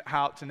understand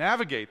how to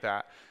navigate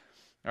that.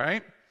 All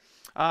right?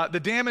 The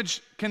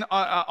damage can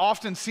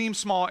often seem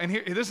small, and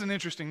here, this is an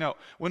interesting note.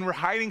 When we're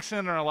hiding sin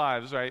in our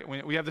lives, right,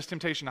 when we have this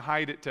temptation to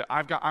hide it,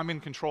 I'm in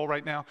control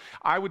right now,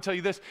 I would tell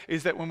you this,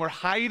 is that when we're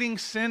hiding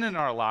sin in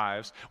our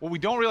lives, what we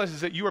don't realize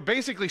is that you are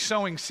basically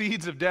sowing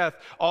seeds of death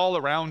all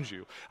around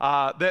you.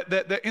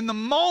 That in the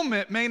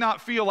moment may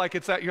not feel like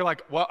it's that you're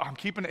like, well, I'm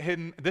keeping it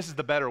hidden. This is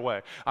the better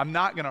way. I'm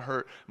not going to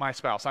hurt my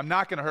spouse. I'm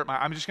not going to hurt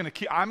I'm just going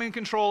to I'm in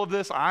control of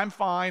this. I'm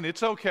fine.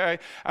 It's okay.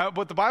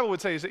 What the Bible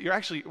would say is that you're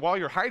actually, while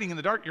you're hiding in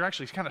the dark, you're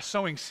actually kind of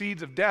sowing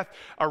seeds of death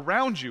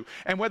around you.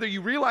 And whether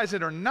you realize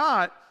it or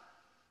not,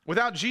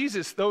 without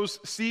Jesus, those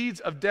seeds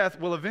of death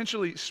will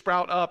eventually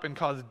sprout up and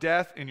cause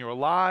death in your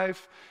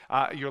lives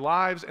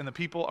and the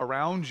people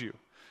around you.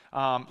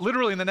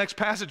 Literally in the next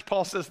passage,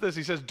 Paul says this.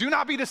 He says, do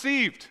not be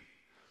deceived.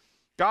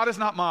 God is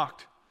not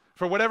mocked.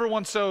 For whatever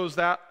one sows,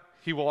 that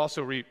he will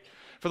also reap.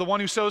 For the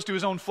one who sows to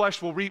his own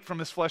flesh will reap from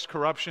his flesh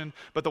corruption,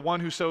 but the one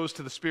who sows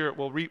to the Spirit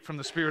will reap from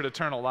the Spirit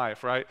eternal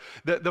life, right?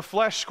 The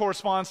flesh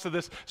corresponds to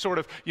this sort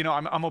of,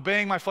 I'm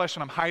obeying my flesh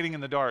and I'm hiding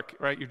in the dark,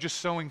 right? You're just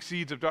sowing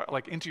seeds of dark,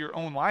 like into your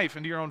own life,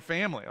 into your own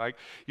family. Like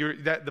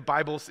the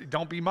Bible says,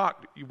 don't be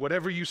mocked.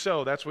 Whatever you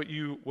sow, that's what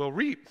you will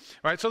reap,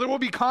 right? So there will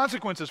be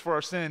consequences for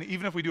our sin,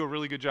 even if we do a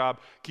really good job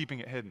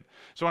keeping it hidden.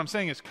 So what I'm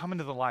saying is come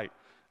into the light.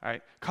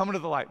 Right? Come into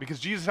the light, because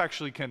Jesus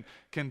actually can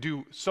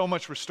do so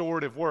much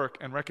restorative work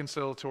and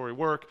reconciliatory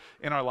work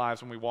in our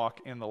lives when we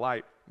walk in the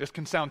light. This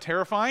can sound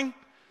terrifying.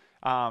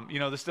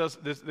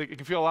 It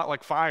can feel a lot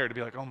like fire to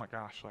be like, oh my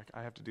gosh, like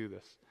I have to do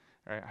this.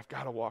 Right? I've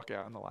got to walk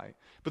out in the light.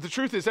 But the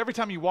truth is, every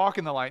time you walk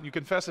in the light and you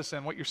confess a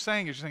sin, what you're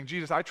saying is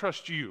Jesus, I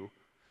trust you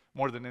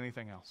more than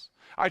anything else.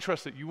 I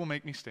trust that you will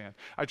make me stand.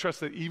 I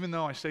trust that even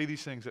though I say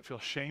these things that feel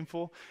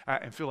shameful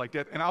and feel like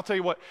death, and I'll tell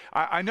you what,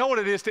 I know what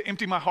it is to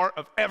empty my heart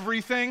of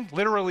everything,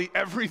 literally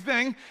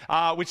everything,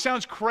 which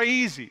sounds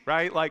crazy,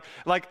 right? Like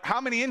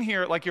how many in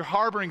here, like you're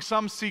harboring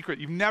some secret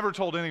you've never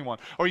told anyone,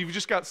 or you've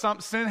just got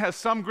sin has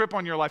some grip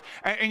on your life,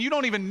 and you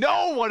don't even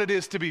know what it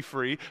is to be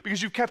free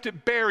because you've kept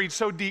it buried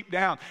so deep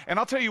down. And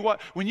I'll tell you what,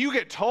 when you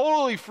get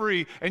totally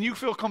free and you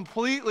feel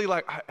completely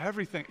like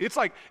everything, it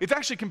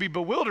actually can be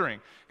bewildering,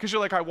 because you're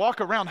like, I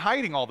walk around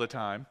hiding all the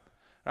time,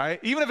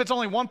 right? Even if it's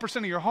only 1%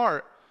 of your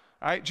heart,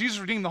 right? Jesus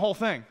redeemed the whole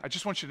thing. I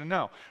just want you to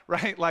know,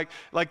 right? Like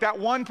that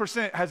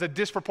 1% has a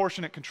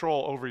disproportionate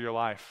control over your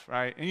life,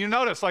 right? And you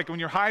notice, like when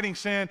you're hiding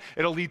sin,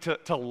 it'll lead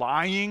to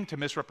lying, to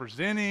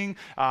misrepresenting.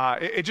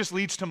 It just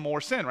leads to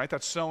more sin, right?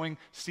 That's sowing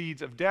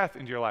seeds of death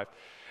into your life.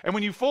 And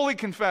when you fully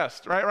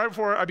confessed, right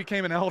before I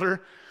became an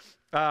elder,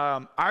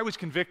 I was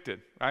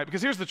convicted, right?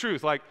 Because here's the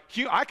truth, like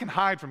I can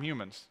hide from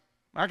humans.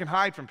 I can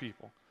hide from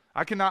people.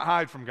 I cannot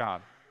hide from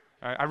God.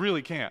 I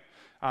really can't.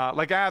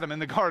 Like Adam in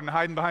the garden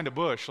hiding behind a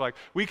bush. Like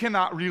we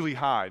cannot really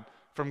hide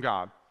from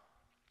God.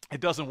 It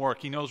doesn't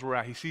work. He knows where we're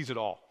at. He sees it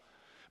all.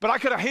 But I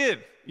could have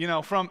hid,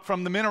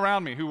 from the men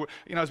around me who were,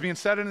 I was being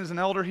set in as an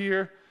elder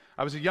here.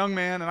 I was a young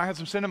man and I had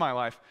some sin in my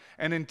life.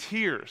 And in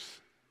tears,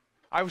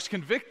 I was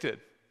convicted.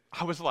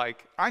 I was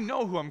like, I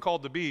know who I'm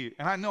called to be,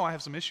 and I know I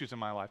have some issues in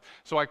my life.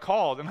 So I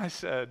called and I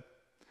said,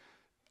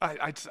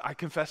 I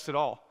confessed it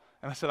all.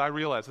 And I said, I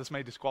realize this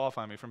may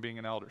disqualify me from being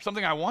an elder.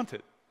 Something I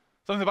wanted.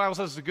 Something the Bible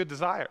says is a good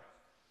desire.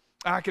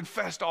 And I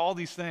confessed all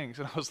these things.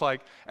 And I was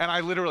like, and I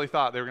literally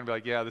thought they were going to be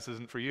like, yeah, this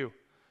isn't for you.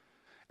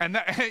 And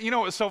that,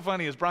 what was so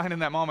funny is Brian in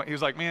that moment, he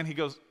was like, man, he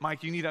goes,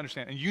 Mike, you need to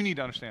understand, and you need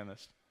to understand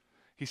this.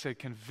 He said,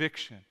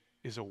 conviction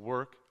is a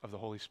work of the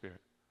Holy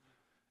Spirit.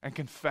 And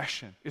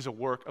confession is a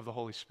work of the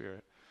Holy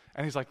Spirit.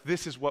 And he's like,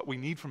 this is what we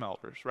need from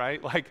elders,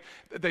 right? Like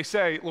they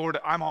say, Lord,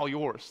 I'm all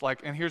yours.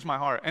 Like, and here's my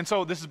heart. And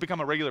so this has become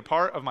a regular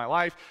part of my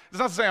life. It's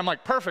not to say I'm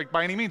like perfect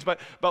by any means, but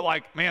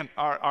like, man,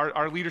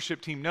 our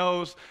leadership team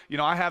knows,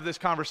 I have this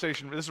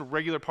conversation. This is a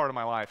regular part of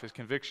my life is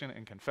conviction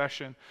and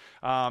confession.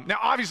 Now,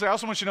 obviously, I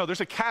also want you to know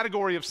there's a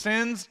category of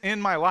sins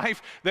in my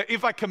life that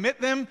if I commit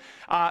them,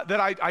 that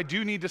I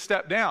do need to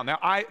step down. Now,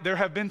 there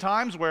have been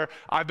times where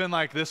I've been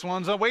like, this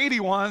one's a weighty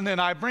one, and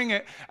I bring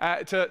it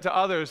to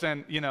others,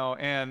 and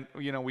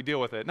we deal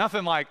with it.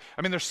 Nothing like,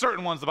 there's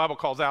certain ones the Bible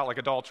calls out, like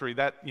adultery.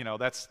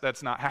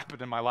 That's not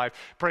happened in my life.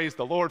 Praise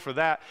the Lord for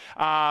that.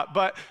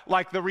 But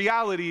like the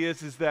reality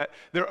is that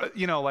there,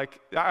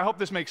 I hope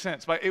this makes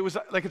sense. But it was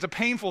like it's a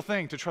painful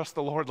thing to trust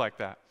the Lord like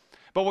that.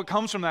 But what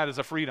comes from that is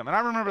a freedom. And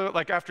I remember,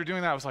 like, after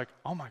doing that, I was like,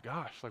 oh my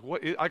gosh, like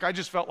what? Like I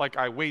just felt like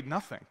I weighed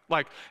nothing.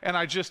 Like, and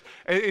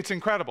it's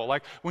incredible.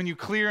 Like when you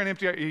clear and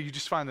empty out, you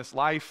just find this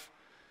life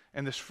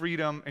and this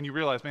freedom, and you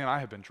realize, man, I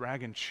have been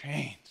dragging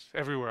chains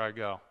everywhere I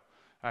go.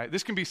 All right,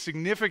 this can be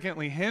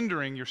significantly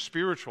hindering your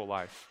spiritual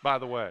life, by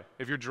the way,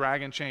 if you're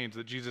dragging chains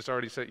that Jesus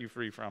already set you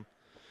free from.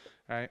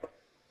 All right.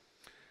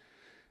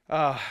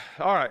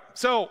 All right.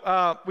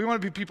 So we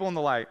want to be people in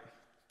the light.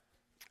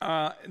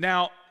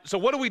 Now, so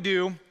what do we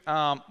do?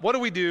 What do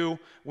we do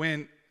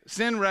when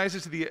sin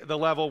rises to the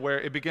level where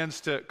it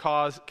begins to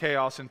cause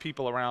chaos in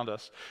people around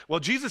us? Well,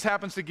 Jesus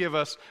happens to give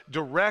us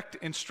direct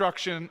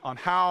instruction on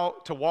how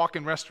to walk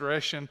in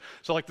restoration.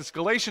 So like this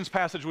Galatians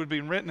passage would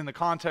be written in the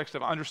context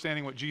of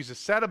understanding what Jesus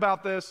said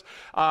about this.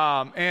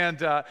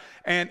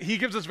 And he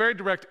gives us very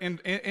direct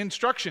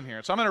instruction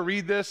here. So I'm going to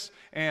read this,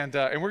 and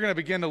we're going to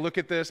begin to look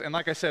at this. And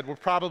like I said, we're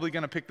probably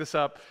going to pick this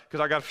up,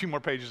 because I got a few more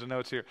pages of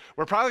notes here.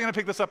 We're probably going to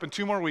pick this up in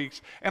 2 more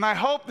weeks. And I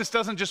hope this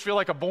doesn't just feel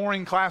like a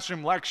boring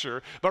classroom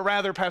lecture, but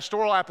rather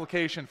pastoral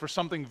application for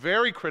something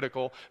very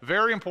critical,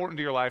 very important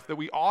to your life that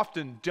we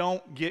often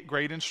don't get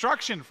great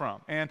instruction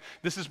from. And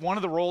this is one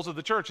of the roles of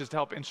the church, is to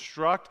help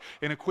instruct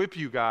and equip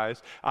you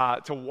guys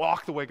to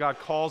walk the way God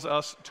calls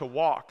us to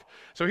walk.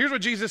 So here's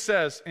what Jesus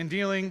says in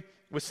dealing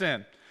with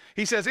sin.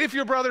 He says, if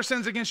your brother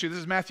sins against you, this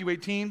is Matthew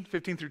 18,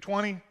 15 through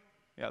 20.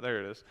 Yeah,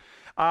 there it is.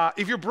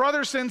 If your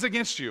brother sins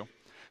against you,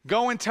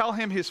 go and tell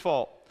him his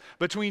fault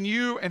between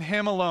you and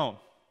him alone.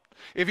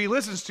 If he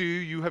listens to you,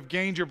 you have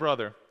gained your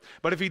brother.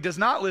 But if he does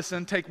not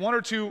listen, take 1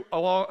 or 2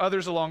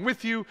 others along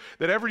with you,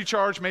 that every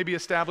charge may be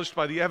established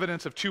by the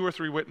evidence of 2 or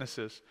 3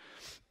 witnesses.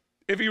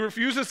 If he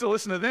refuses to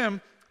listen to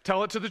them,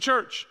 tell it to the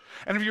church.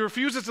 And if he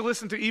refuses to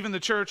listen to even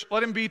the church,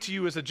 let him be to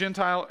you as a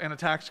Gentile and a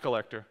tax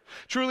collector.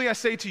 Truly I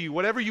say to you,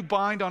 whatever you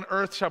bind on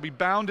earth shall be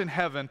bound in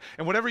heaven,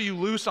 and whatever you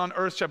loose on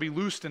earth shall be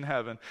loosed in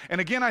heaven. And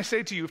again I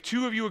say to you, if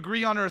 2 of you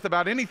agree on earth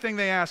about anything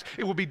they ask,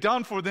 it will be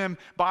done for them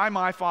by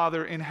my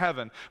Father in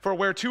heaven. For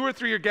where 2 or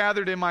 3 are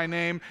gathered in my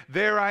name,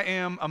 there I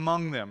am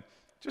among them.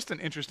 Just an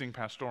interesting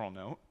pastoral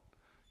note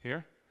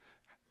here.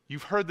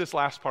 You've heard this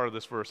last part of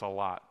this verse a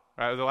lot,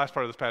 right? The last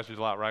part of this passage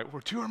a lot, right? Where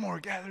 2 or more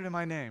are gathered in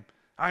my name,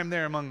 I'm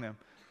there among them.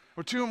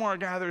 Where 2 or more are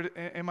gathered,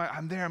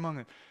 I'm there among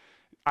them.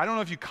 I don't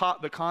know if you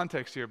caught the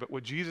context here, but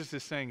what Jesus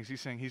is saying is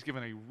he's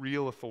given a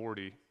real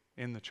authority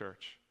in the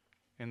church,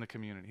 in the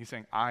community. He's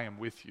saying, I am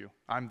with you.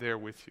 I'm there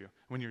with you.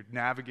 When you're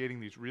navigating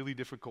these really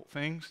difficult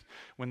things,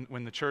 when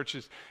the church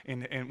is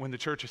when the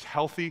church is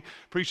healthy,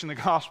 preaching the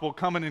gospel,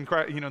 coming in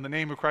Christ, in the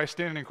name of Christ,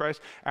 standing in Christ,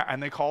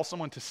 and they call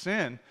someone to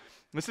sin,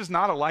 this is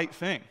not a light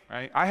thing,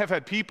 right? I have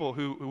had people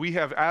who we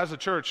have as a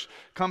church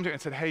come to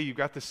and said, hey, you've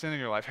got this sin in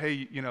your life.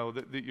 Hey,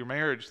 your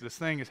marriage, this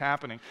thing is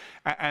happening.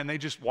 And they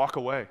just walk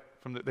away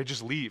they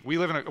just leave.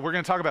 We're going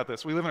to talk about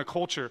this. We live in a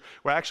culture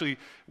where actually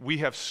we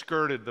have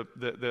skirted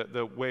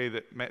the way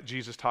that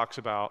Jesus talks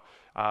about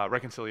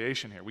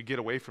reconciliation here. We get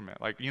away from it.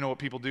 Like, what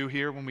people do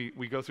here when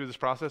we go through this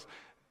process?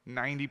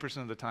 90%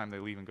 of the time they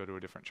leave and go to a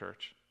different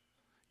church.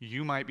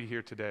 You might be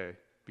here today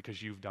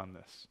because you've done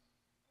this.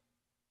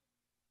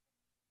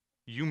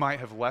 You might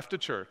have left a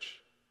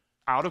church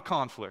out of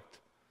conflict,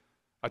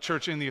 a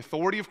church in the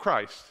authority of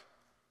Christ,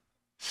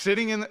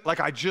 sitting in,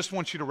 I just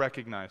want you to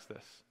recognize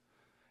this.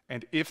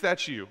 And if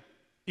that's you,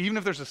 even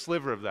if there's a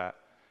sliver of that,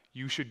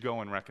 you should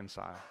go and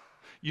reconcile.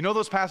 You know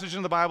those passages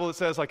in the Bible that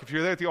says, if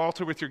you're there at the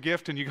altar with your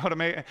gift and you go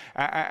to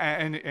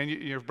and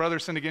your brother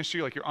sinned against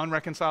you, you're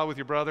unreconciled with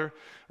your brother,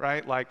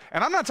 right?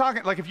 And I'm not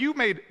talking, if you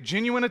made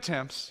genuine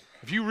attempts,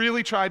 if you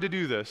really tried to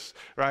do this,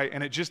 right,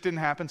 and it just didn't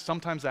happen,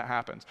 sometimes that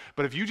happens.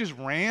 But if you just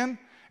ran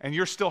and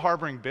you're still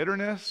harboring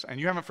bitterness and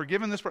you haven't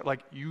forgiven this person,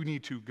 you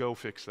need to go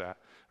fix that,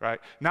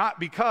 right? Not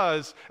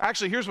because,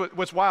 actually, here's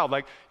what's wild.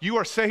 You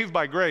are saved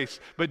by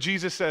grace, but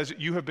Jesus says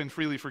you have been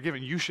freely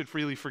forgiven. You should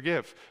freely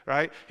forgive,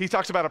 right? He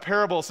talks about a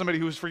parable of somebody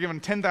who was forgiven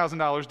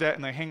 $10,000 debt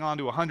and they hang on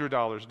to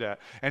 $100 debt.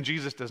 And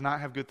Jesus does not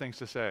have good things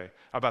to say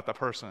about the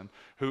person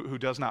who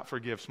does not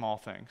forgive small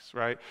things,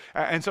 right?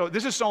 And so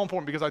this is so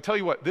important because I tell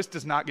you what, this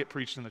does not get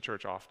preached in the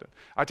church often.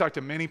 I talk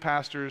to many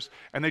pastors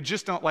and they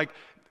just don't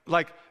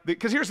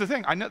because here's the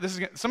thing. I know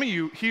some of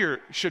you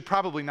here should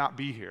probably not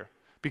be here.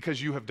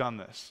 because you have done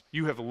this.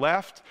 You have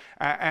left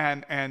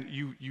and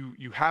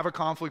you have a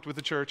conflict with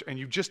the church and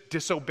you just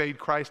disobeyed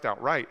Christ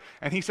outright.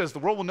 And he says, the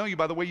world will know you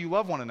by the way you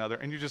love one another.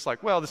 And you're just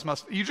like, well,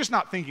 you're just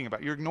not thinking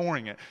about it. You're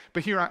ignoring it.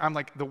 But here I'm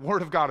like, the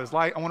word of God is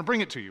light. I want to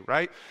bring it to you,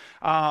 right?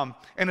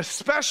 And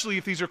especially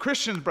if these are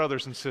Christians,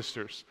 brothers and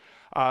sisters,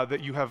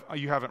 that you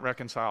haven't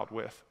reconciled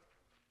with.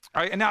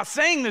 All right, and now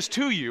saying this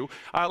to you,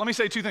 let me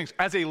say two things.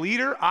 As a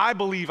leader, I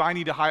believe I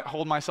need to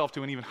hold myself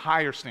to an even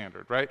higher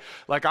standard, right?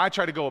 Like I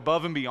try to go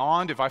above and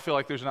beyond if I feel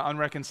like there's an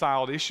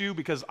unreconciled issue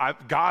because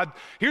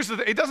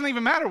it doesn't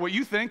even matter what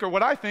you think or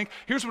what I think.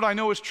 Here's what I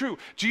know is true.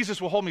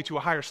 Jesus will hold me to a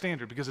higher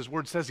standard because his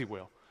word says he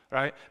will.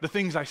 Right? The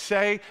things I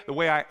say, the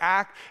way I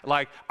act,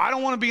 like I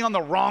don't want to be on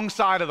the wrong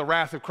side of the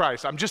wrath of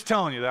Christ. I'm just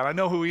telling you that. I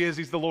know who he is.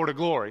 He's the Lord of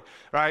glory,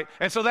 right?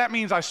 And so that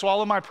means I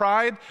swallow my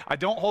pride. I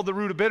don't hold the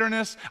root of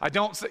bitterness. I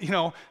don't,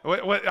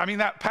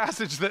 that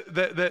passage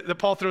that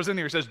Paul throws in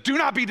here says, do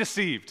not be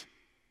deceived.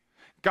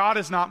 God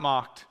is not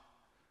mocked.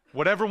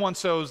 Whatever one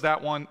sows,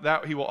 that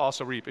he will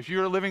also reap. If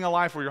you're living a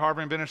life where you're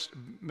harboring bitterness,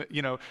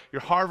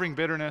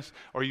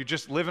 or you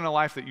just live in a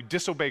life that you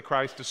disobey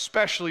Christ,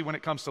 especially when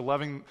it comes to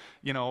loving,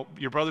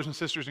 your brothers and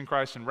sisters in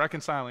Christ and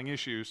reconciling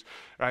issues,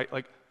 right?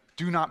 Like,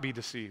 do not be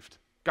deceived.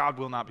 God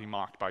will not be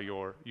mocked by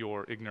your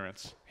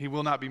ignorance. He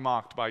will not be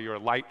mocked by your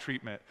light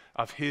treatment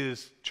of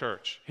his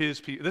church,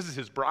 his people. This is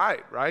his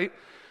bride, right?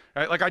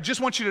 Like, I just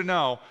want you to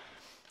know,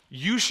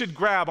 you should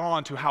grab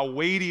on to how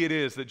weighty it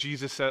is that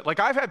Jesus said.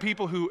 Like, I've had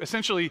people who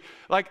essentially,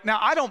 now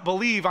I don't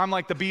believe I'm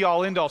like the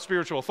be-all, end-all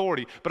spiritual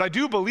authority, but I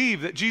do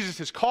believe that Jesus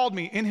has called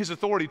me in his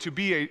authority to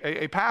be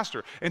a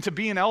pastor and to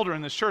be an elder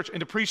in this church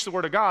and to preach the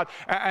word of God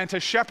and to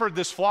shepherd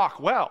this flock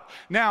well.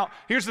 Now,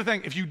 here's the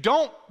thing. If you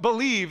don't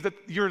believe that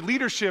your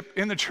leadership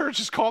in the church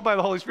is called by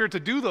the Holy Spirit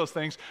to do those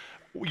things,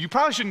 you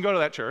probably shouldn't go to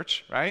that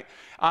church, right?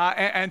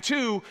 And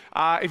two,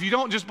 if you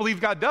don't just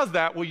believe God does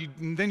that, well,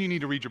 then you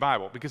need to read your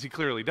Bible because he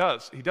clearly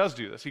does. He does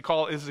do this.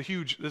 This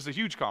is a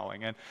huge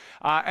calling.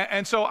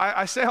 And so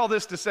I say all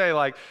this to say,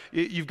 like,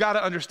 you've got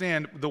to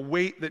understand the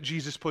weight that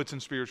Jesus puts in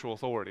spiritual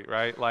authority,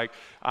 right? Like,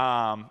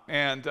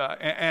 and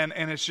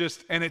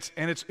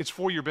it's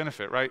for your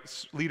benefit,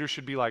 right? Leaders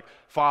should be like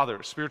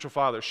fathers, spiritual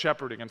fathers,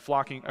 shepherding and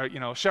flocking,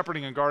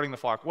 shepherding and guarding the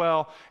flock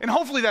well. And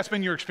hopefully that's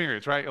been your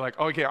experience, right? You're like,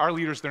 okay, our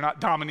leaders, they're not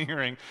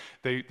domineering.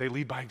 They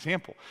lead by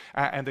example.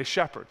 And they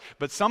shepherd.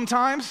 But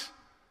sometimes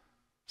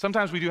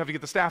we do have to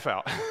get the staff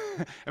out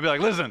and be like,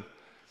 listen,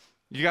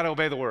 you got to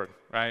obey the word,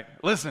 right?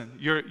 Listen,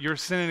 you're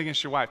sinning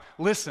against your wife.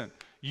 Listen,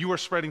 you are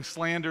spreading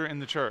slander in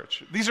the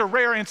church. These are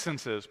rare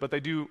instances, but they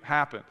do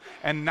happen.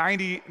 And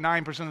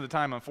 99% of the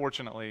time,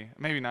 unfortunately,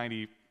 maybe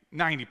 90%,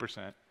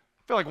 I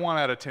feel like 1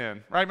 out of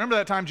 10, right? Remember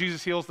that time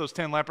Jesus heals those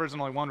 10 lepers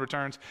and only 1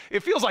 returns?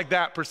 It feels like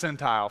that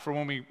percentile for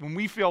when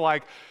we feel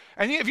like,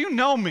 and if you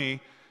know me,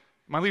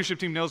 my leadership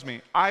team knows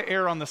me, I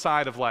err on the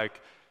side of like,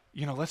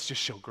 let's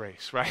just show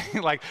grace, right?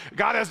 Like,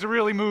 God has to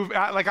really move.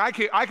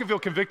 I can feel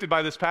convicted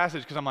by this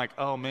passage because I'm like,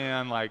 oh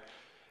man, like,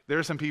 there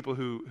are some people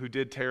who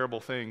did terrible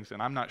things,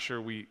 and I'm not sure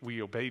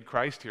we obeyed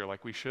Christ here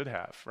like we should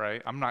have,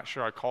 right? I'm not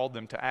sure I called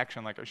them to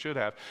action like I should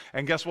have.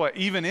 And guess what?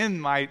 Even in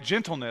my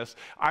gentleness,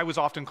 I was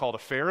often called a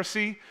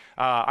Pharisee.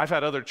 I've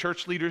had other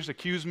church leaders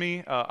accuse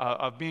me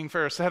of being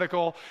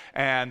pharisaical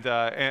and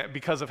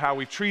because of how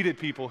we treated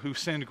people who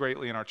sinned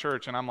greatly in our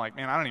church. And I'm like,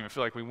 man, I don't even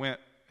feel like we went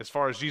as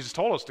far as Jesus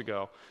told us to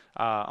go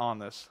on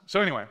this.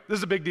 So anyway, this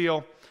is a big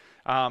deal.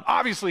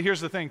 Obviously, here's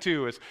the thing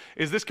too,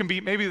 is this can be,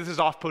 maybe this is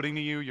off-putting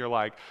to you. You're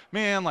like,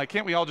 man, like,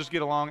 can't we all just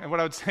get along? And what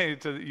I would say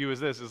to you is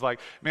this, is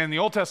like, man, in the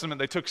Old Testament,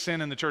 they took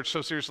sin in the church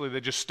so seriously,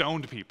 they just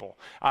stoned people.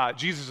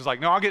 Jesus is like,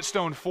 no, I'll get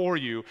stoned for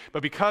you,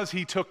 but because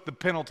he took the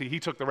penalty, he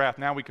took the wrath,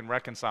 now we can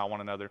reconcile one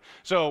another.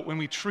 So when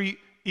we treat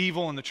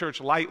evil in the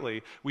church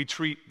lightly, we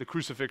treat the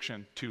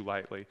crucifixion too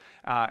lightly.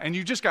 And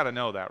you just got to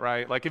know that,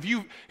 right? Like,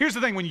 here's the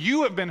thing, when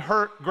you have been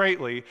hurt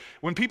greatly,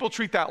 when people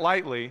treat that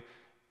lightly,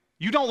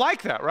 you don't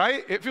like that,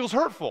 right? It feels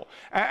hurtful.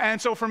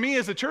 And so for me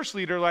as a church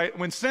leader, like,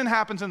 when sin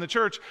happens in the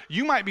church,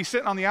 you might be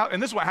sitting on the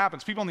and this is what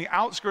happens. People on the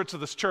outskirts of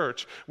this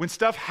church, when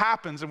stuff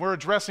happens and we're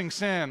addressing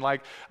sin,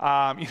 like,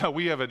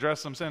 we have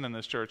addressed some sin in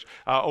this church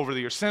over the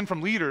years, sin from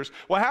leaders.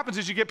 What happens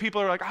is you get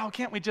people who are like, oh,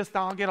 can't we just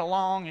all get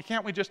along? And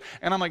can't we just,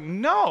 and I'm like,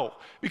 no,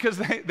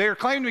 because they're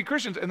claiming to be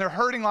Christians and they're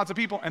hurting lots of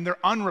people and they're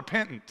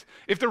unrepentant.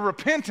 If they're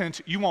repentant,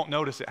 you won't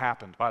notice it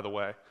happened, by the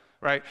way.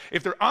 Right?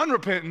 If they're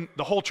unrepentant,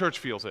 the whole church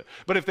feels it.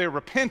 But if they're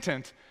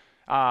repentant,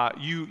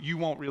 you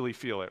won't really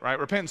feel it, right?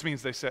 Repentance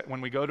means they say,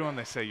 when we go to them,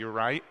 they say, you're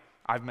right,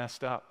 I've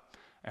messed up,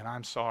 and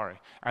I'm sorry.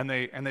 And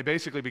they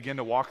basically begin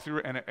to walk through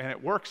it, and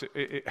it works.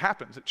 It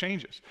happens. It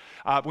changes.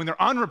 When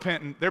they're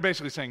unrepentant, they're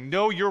basically saying,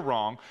 no, you're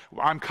wrong.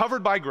 I'm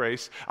covered by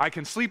grace. I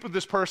can sleep with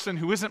this person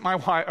who isn't my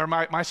wife or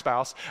my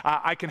spouse.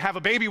 I can have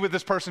a baby with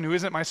this person who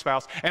isn't my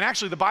spouse. And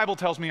actually, the Bible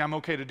tells me I'm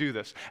okay to do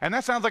this. And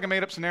that sounds like a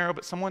made-up scenario,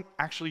 but someone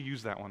actually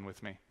used that one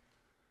with me.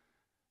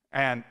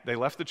 And they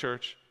left the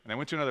church, and they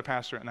went to another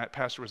pastor, and that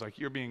pastor was like,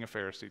 you're being a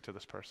Pharisee to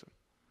this person.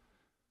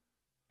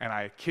 And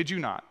I kid you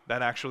not,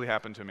 that actually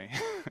happened to me.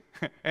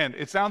 And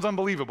it sounds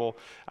unbelievable,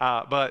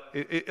 but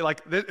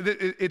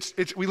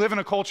we live in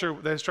a culture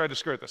that has tried to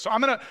skirt this. So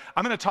I'm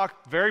gonna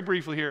talk very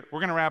briefly here. We're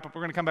gonna wrap up.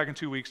 We're gonna come back in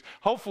 2 weeks.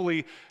 Hopefully,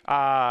 you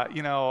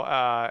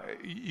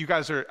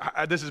guys are.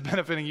 This is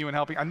benefiting you and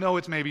helping. I know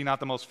it's maybe not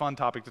the most fun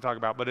topic to talk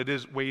about, but it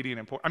is weighty and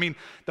important. I mean,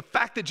 the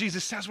fact that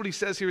Jesus says what he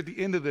says here at the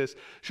end of this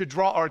should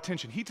draw our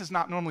attention. He does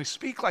not normally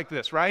speak like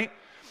this, right?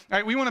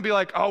 Right, we want to be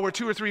like, oh, where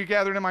 2 or 3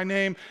 gathered in my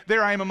name,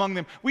 there I am among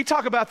them. We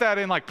talk about that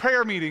in like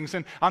prayer meetings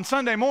and on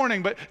Sunday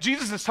morning, but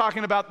Jesus is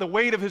talking about the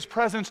weight of his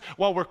presence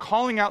while we're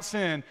calling out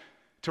sin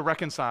to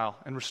reconcile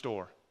and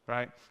restore,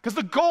 right? Because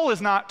the goal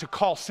is not to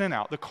call sin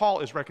out. The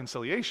call is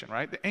reconciliation,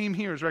 right? The aim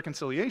here is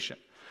reconciliation.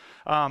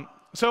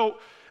 So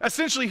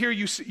essentially here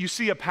you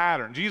see a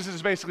pattern. Jesus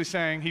is basically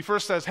saying, he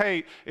first says,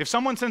 hey, if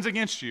someone sins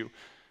against you,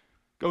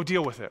 go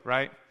deal with it,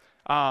 right?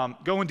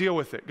 Go and deal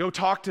with it. Go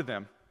talk to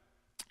them.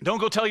 Don't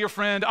go tell your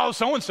friend, oh,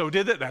 so-and-so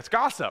did it. That's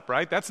gossip,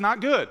 right? That's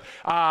not good,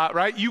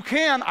 right?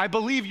 I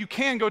believe you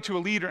can go to a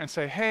leader and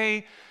say,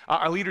 hey,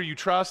 a leader you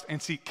trust,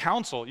 and seek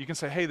counsel. You can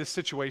say, hey, this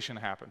situation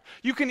happened.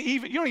 You don't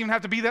even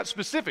have to be that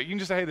specific. You can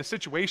just say, hey, the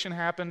situation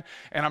happened,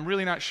 and I'm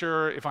really not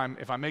sure if I'm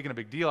making a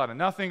big deal out of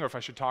nothing or if I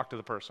should talk to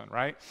the person,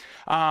 right?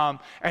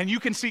 And you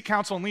can seek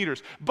counsel and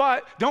leaders.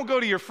 But don't go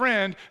to your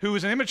friend who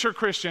is an immature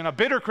Christian, a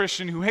bitter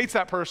Christian who hates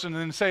that person,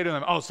 and then say to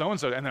them, oh,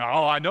 so-and-so, and then,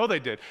 oh, I know they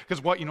did.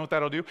 Because you know what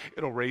that'll do?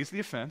 It'll raise the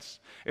offense.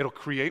 It'll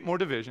create more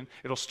division.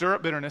 It'll stir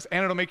up bitterness,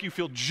 and it'll make you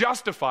feel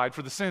justified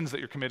for the sins that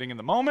you're committing in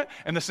the moment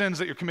and the sins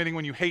that you're committing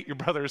when you hate your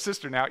brother or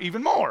sister now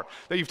even more,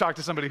 that you've talked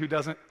to somebody who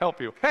doesn't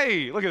help you.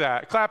 Hey, look at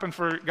that. Clapping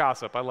for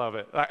gossip. I love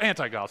it.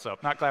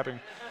 Anti-gossip, not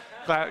clapping.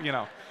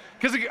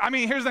 Because,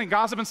 here's the thing.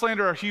 Gossip and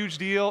slander are a huge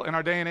deal in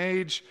our day and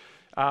age.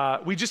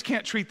 We just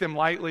can't treat them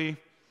lightly.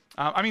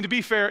 To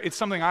be fair, it's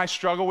something I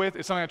struggle with.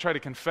 It's something I try to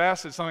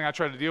confess. It's something I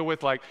try to deal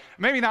with. I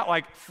think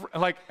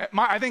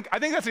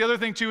that's the other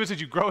thing too, is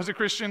that you grow as a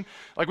Christian.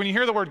 Like when you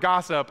hear the word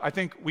gossip, I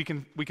think we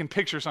can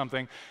picture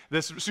something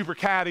this super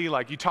catty,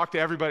 like you talk to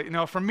everybody.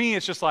 No, for me,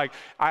 it's just like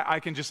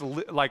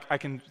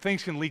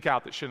things can leak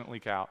out that shouldn't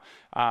leak out,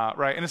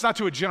 right? And it's not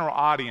to a general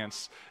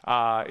audience.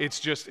 It's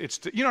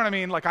to, you know what I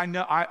mean? Like I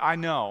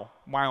know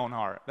my own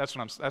heart. That's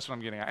what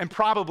I'm getting at. And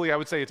probably I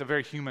would say it's a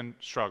very human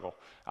struggle,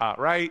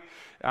 right?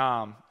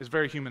 It's a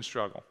very human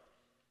struggle.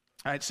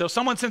 All right, so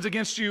someone sins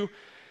against you.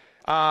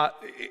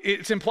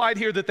 It's implied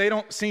here that they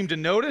don't seem to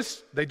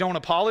notice. They don't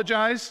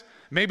apologize.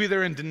 Maybe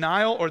they're in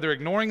denial or they're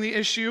ignoring the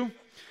issue.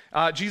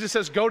 Jesus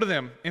says, go to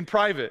them in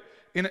private.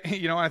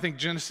 I think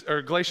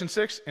Galatians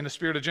 6, in the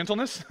spirit of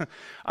gentleness.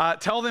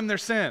 Tell them their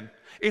sin.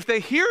 If they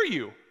hear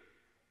you,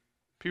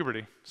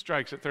 puberty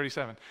strikes at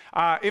 37.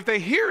 If they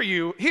hear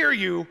you,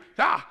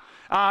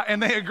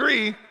 and they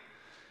agree,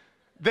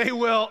 they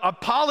will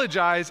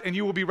apologize and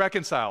you will be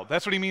reconciled.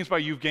 That's what he means by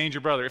you've gained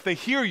your brother. If they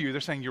hear you,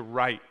 they're saying, you're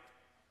right.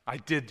 I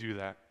did do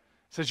that.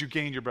 It says you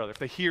gained your brother. If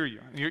they hear you,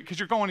 because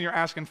you're going and you're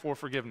asking for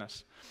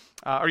forgiveness,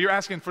 or you're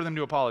asking for them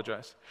to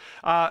apologize.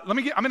 I'm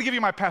going to give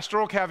you my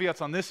pastoral caveats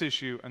on this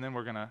issue, and then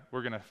we're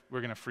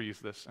gonna freeze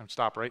this and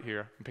stop right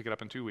here and pick it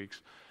up in 2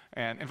 weeks.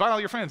 And invite all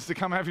your friends to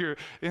come have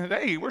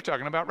hey, we're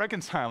talking about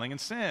reconciling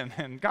and sin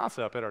and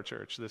gossip at our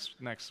church this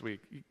next week.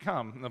 You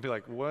come, and they'll be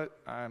like, what?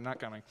 I'm not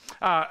coming.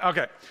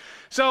 Okay.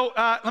 So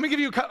I'll give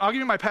you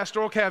my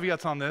pastoral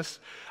caveats on this.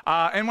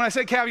 And when I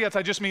say caveats,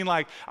 I just mean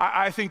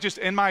I think just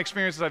in my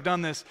experiences, I've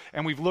done this,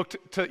 and we've looked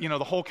to, the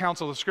whole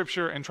counsel of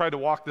Scripture and tried to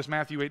walk this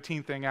Matthew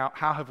 18 thing out.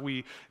 How have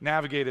we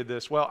navigated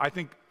this? Well, I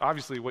think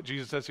obviously what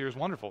Jesus says here is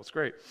wonderful. It's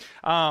great.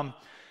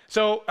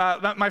 So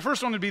my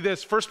first one would be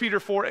this, 1 Peter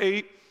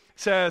 4:8.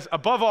 Says,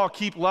 above all,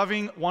 keep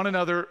loving one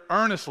another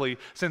earnestly,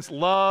 since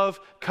love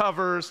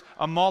covers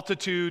a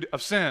multitude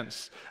of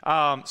sins.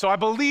 So I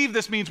believe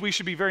this means we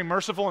should be very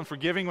merciful and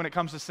forgiving when it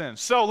comes to sin.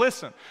 So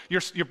listen,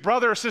 your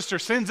brother or sister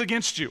sins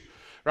against you,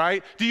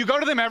 right? Do you go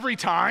to them every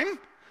time?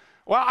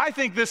 Well, I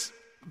think this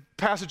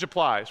passage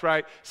applies,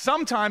 right?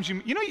 Sometimes,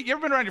 you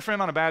ever been around your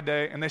friend on a bad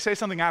day and they say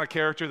something out of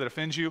character that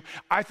offends you?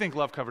 I think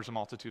love covers a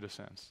multitude of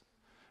sins.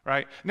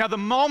 Right? Now, the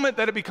moment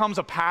that it becomes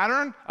a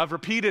pattern of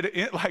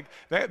repeated,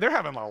 they're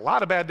having a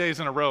lot of bad days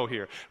in a row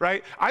here,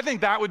 right? I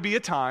think that would be a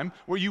time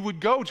where you would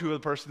go to a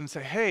person and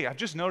say, hey, I've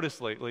just noticed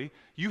lately,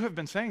 you have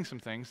been saying some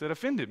things that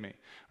offended me,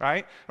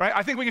 right? Right?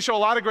 I think we can show a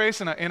lot of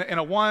grace in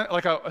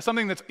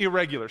something that's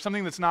irregular,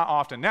 something that's not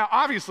often. Now,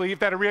 obviously, if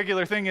that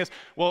irregular thing is,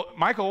 well,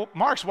 Michael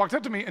Marks walked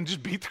up to me and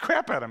just beat the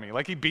crap out of me,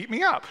 like he beat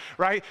me up,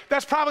 right?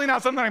 That's probably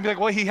not something I'd be like,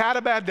 well, he had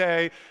a bad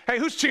day. Hey,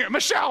 who's cheering?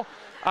 Michelle!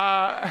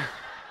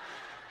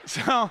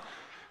 So,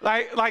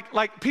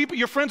 people,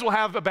 your friends will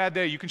have a bad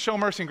day. You can show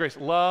mercy and grace.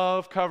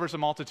 Love covers a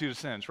multitude of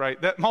sins, right?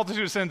 That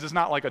multitude of sins is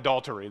not like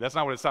adultery. That's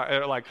not what it's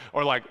like,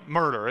 or like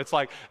murder. It's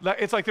like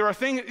there are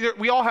things,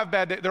 we all have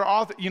bad days. There are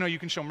all, you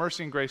can show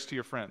mercy and grace to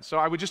your friends. So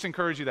I would just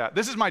encourage you that.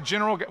 This is my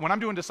general, when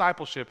I'm doing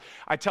discipleship,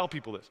 I tell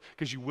people this,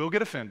 because you will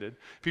get offended.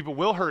 People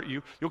will hurt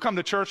you. You'll come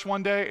to church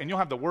one day and you'll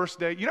have the worst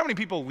day. You know how many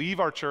people leave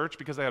our church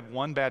because they had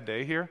one bad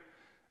day here?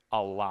 A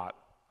lot.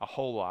 a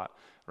whole lot,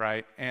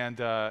 right? And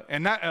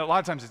not, a lot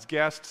of times it's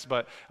guests,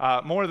 but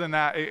more than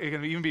that, it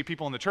can even be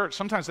people in the church.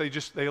 Sometimes they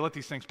let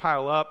these things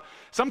pile up.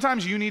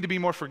 Sometimes you need to be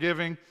more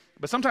forgiving,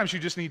 but sometimes you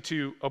just need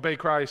to obey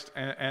Christ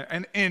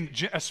and in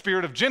a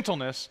spirit of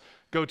gentleness,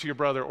 go to your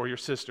brother or your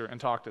sister and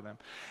talk to them.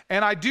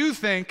 And I do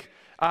think,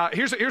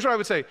 here's what I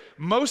would say.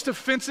 Most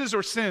offenses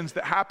or sins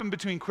that happen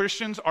between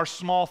Christians are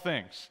small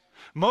things.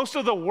 Most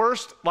of the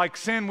worst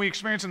sin we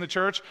experience in the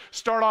church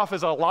start off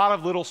as a lot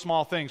of little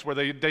small things where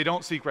they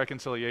don't seek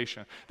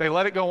reconciliation. They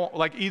let it go,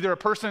 either a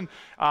person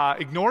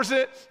ignores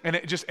it and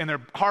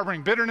they're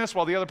harboring bitterness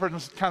while the other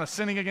person's kind of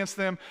sinning against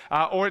them,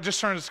 or it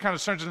just turns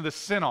into this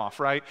sin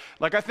off, right?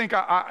 I think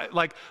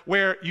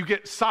where you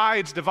get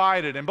sides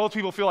divided and both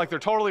people feel like they're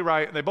totally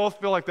right and they both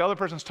feel like the other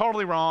person's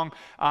totally wrong,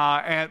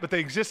 but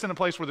they exist in a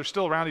place where they're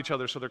still around each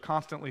other, so they're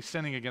constantly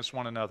sinning against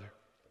one another.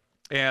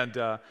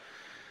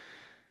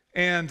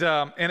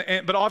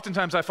 But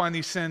oftentimes I find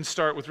these sins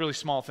start with really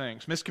small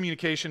things.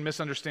 Miscommunication,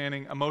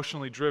 misunderstanding,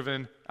 emotionally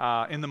driven,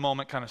 in the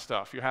moment kind of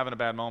stuff. You're having a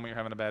bad moment, you're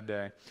having a bad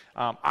day.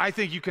 I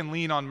think you can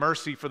lean on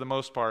mercy for the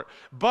most part.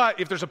 But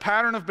if there's a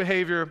pattern of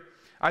behavior,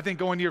 I think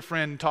going to your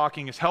friend and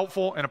talking is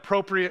helpful and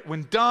appropriate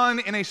when done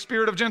in a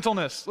spirit of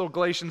gentleness. Little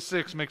Galatians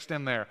 6 mixed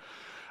in there.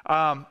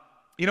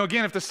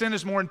 Again, if the sin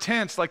is more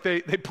intense, like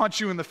they punch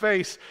you in the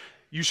face,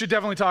 you should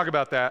definitely talk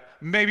about that.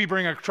 Maybe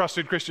bring a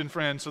trusted Christian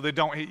friend so they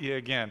don't hit you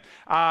again,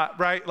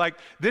 right?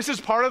 This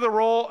is part of the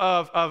role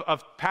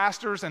of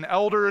pastors and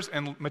elders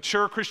and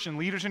mature Christian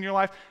leaders in your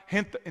life.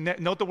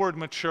 Note the word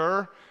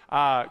mature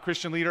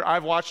Christian leader.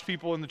 I've watched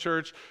people in the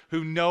church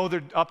who know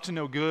they're up to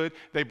no good.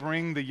 They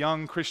bring the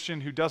young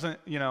Christian who doesn't,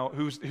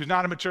 who's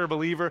not a mature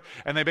believer,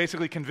 and they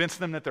basically convince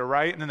them that they're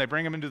right, and then they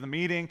bring them into the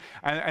meeting,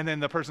 and then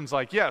the person's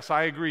like, yes,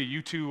 I agree,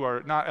 you two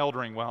are not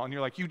eldering well. And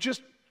you're like, you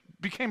just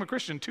became a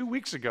Christian 2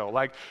 weeks ago.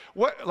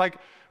 What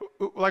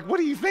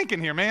are you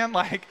thinking here, man?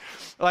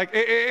 But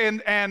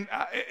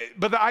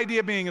the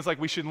idea being is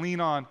we should lean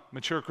on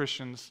mature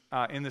Christians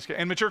in this case.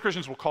 And mature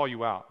Christians will call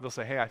you out. They'll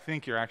say, hey, I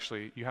think you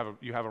have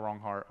a wrong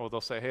heart. Or they'll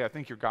say, hey, I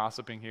think you're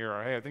gossiping here.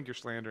 Or hey, I think you're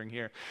slandering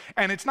here.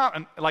 And it's not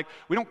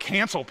we don't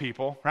cancel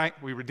people, right?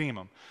 We redeem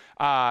them.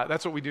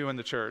 That's what we do in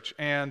the church.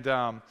 And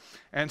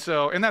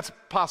that's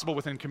possible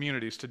within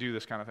communities to do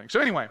this kind of thing. So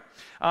anyway,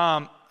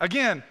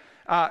 again,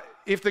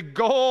 if the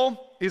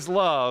goal is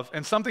love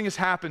and something has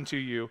happened to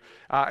you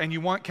and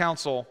you want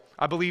counsel,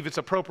 I believe it's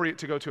appropriate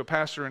to go to a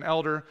pastor and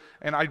elder.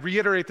 And I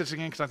reiterate this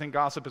again because I think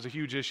gossip is a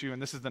huge issue,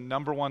 and this is the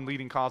number one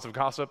leading cause of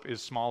gossip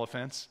is small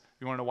offense.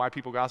 You want to know why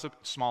people gossip?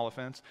 Small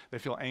offense. They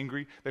feel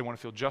angry. They want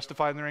to feel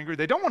justified in their anger.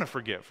 They don't want to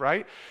forgive,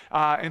 right?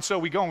 And so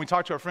we go and we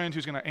talk to our friend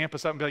who's going to amp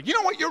us up and be like, you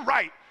know what, you're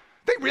right.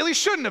 They really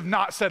shouldn't have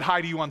not said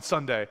hi to you on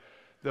Sunday.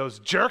 Those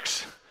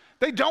jerks,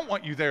 they don't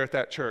want you there at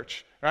that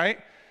church, right?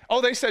 Oh,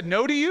 they said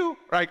no to you?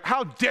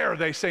 How dare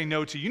they say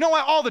no to you? You know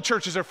what? All the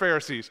churches are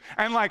Pharisees.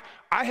 And I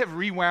have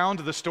rewound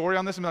the story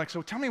on this and be like,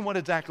 so tell me what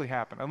exactly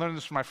happened. I learned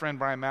this from my friend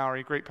Brian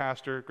Mowry, great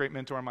pastor, great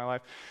mentor in my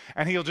life.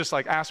 And he'll just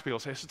ask people,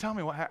 say, so tell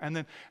me what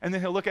happened. And then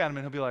he'll look at him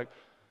and he'll be like,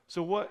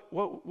 so what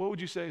would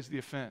you say is the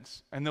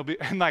offense? And they'll be,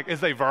 as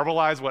they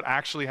verbalize what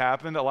actually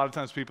happened, a lot of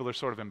times people are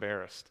sort of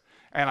embarrassed.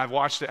 And I've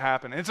watched it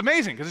happen. And it's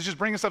amazing because it's just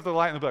bringing stuff to the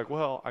light and they'll be like,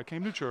 well, I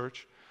came to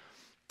church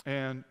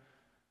and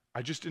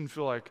I just didn't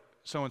feel like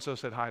so-and-so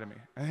said hi to me.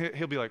 And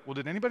he'll be like, well,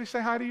 did anybody say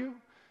hi to you?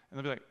 And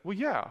they'll be like, well,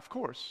 yeah, of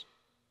course.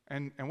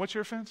 And what's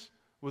your offense?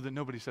 Well, that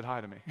nobody said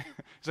hi to me.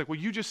 He's like, well,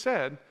 you just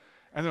said.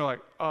 And they're like,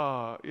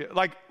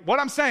 yeah.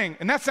 What I'm saying,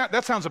 and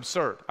that sounds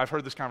absurd. I've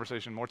heard this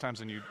conversation more times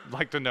than you'd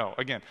like to know.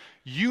 Again,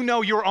 you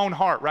know your own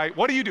heart, right?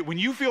 What do you do? When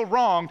you feel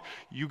wronged,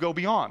 you go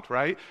beyond,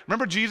 right?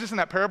 Remember Jesus in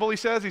that parable he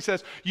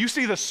says, you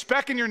see the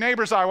speck in your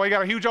neighbor's eye while you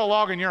got a huge old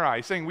log in your eye.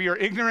 He's saying we are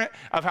ignorant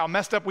of how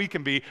messed up we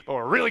can be, but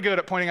we're really good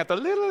at pointing out the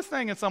littlest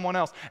thing in someone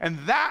else. And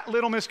that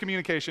little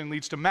miscommunication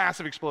leads to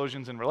massive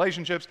explosions in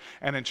relationships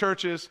and in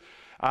churches.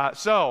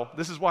 So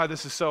this is why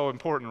this is so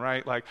important,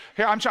 right?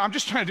 Here, I'm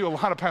just trying to do a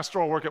lot of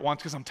pastoral work at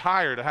once because I'm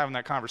tired of having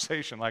that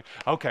conversation.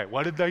 Okay,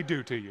 what did they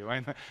do to you?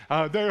 And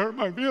they hurt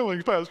my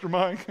feelings, Pastor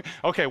Mike.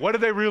 Okay, what did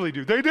they really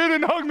do? They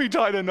didn't hug me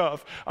tight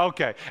enough.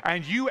 Okay,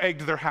 and you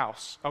egged their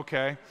house.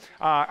 Okay,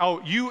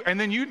 now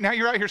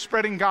you're out here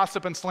spreading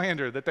gossip and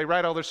slander that they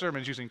write all their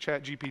sermons using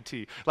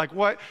ChatGPT.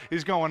 What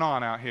is going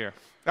on out here?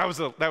 That was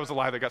a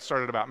lie that got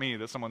started about me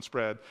that someone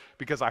spread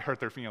because I hurt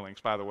their feelings,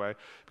 by the way,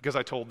 because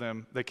I told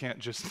them they can't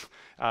just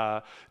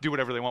do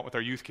whatever they want with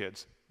their youth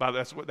kids. But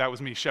that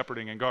was me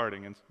shepherding and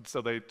guarding, and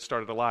so they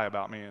started a lie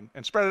about me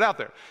and spread it out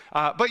there.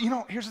 But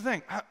here's the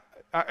thing,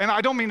 and I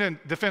don't mean to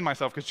defend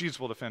myself because Jesus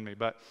will defend me,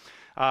 but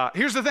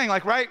here's the thing,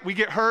 right? We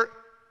get hurt,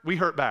 we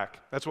hurt back.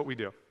 That's what we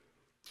do,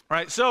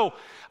 right? So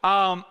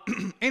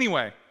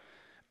anyway,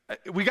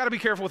 we got to be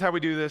careful with how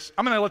we do this.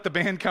 I'm going to let the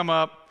band come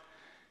up.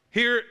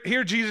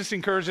 Here Jesus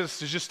encourages us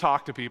to just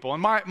talk to people.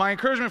 And my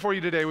encouragement for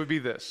you today would be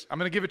this. I'm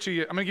going to give it to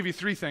you. I'm going to give you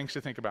 3 things to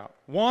think about.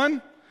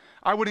 1,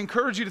 I would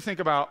encourage you to think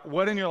about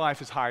what in your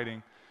life is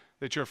hiding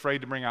that you're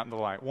afraid to bring out in the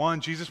light. 1,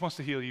 Jesus wants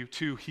to heal you.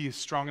 2, he is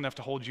strong enough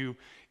to hold you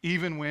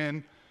even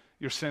when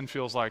your sin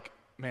feels like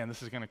man,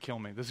 this is going to kill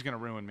me. This is going to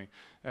ruin me.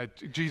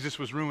 Jesus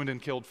was ruined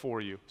and killed for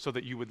you so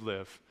that you would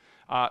live.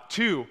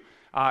 2,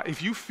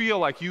 if you feel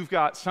like you've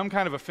got some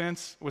kind of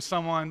offense with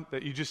someone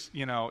that you just,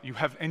 you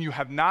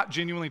have not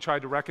genuinely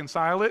tried to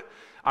reconcile it,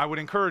 I would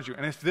encourage you.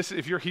 And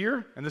if you're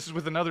here and this is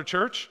with another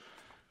church,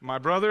 my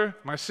brother,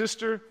 my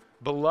sister,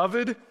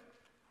 beloved,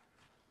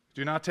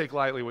 do not take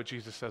lightly what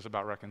Jesus says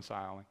about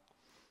reconciling.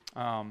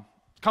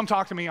 Come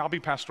talk to me. I'll be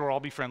pastoral. I'll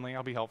be friendly.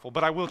 I'll be helpful.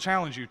 But I will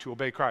challenge you to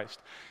obey Christ.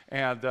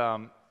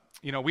 And,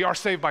 we are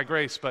saved by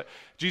grace, but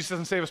Jesus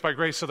doesn't save us by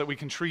grace so that we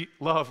can treat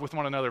love with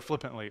one another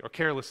flippantly or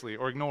carelessly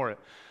or ignore it.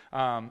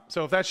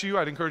 So if that's you,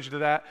 I'd encourage you to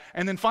that.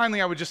 And then finally,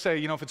 I would just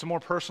say, if it's a more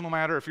personal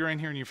matter, if you're in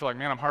here and you feel like,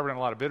 man, I'm harboring a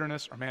lot of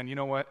bitterness, or man, you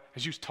know what?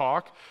 As you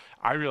talk,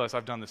 I realize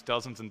I've done this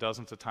dozens and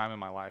dozens of times in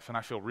my life, and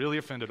I feel really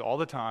offended all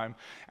the time.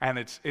 And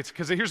it's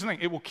because here's the thing,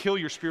 it will kill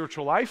your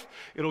spiritual life.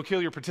 It'll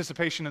kill your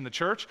participation in the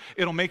church.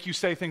 It'll make you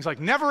say things like,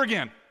 never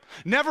again.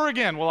 Never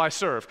again will I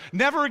serve.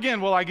 Never again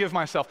will I give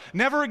myself.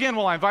 Never again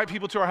will I invite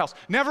people to our house.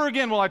 Never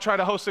again will I try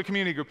to host a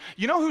community group.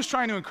 You know who's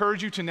trying to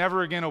encourage you to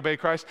never again obey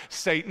Christ?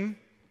 Satan.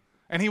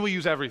 And he will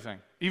use everything,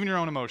 even your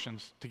own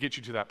emotions, to get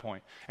you to that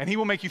point. And he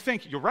will make you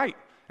think you're right,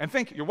 and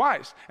think you're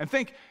wise, and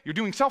think you're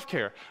doing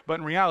self-care. But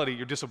in reality,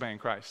 you're disobeying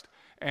Christ.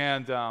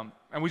 And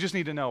we just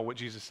need to know what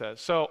Jesus says.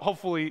 So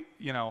hopefully,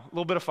 a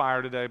little bit of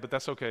fire today, but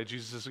that's okay.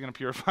 Jesus is going to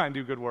purify and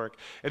do good work.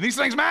 And these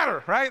things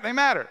matter, right? They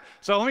matter.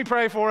 So let me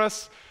pray for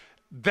us.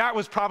 That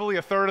was probably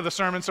a third of the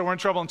sermon, so we're in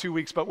trouble in 2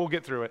 weeks, but we'll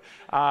get through it.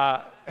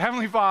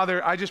 Heavenly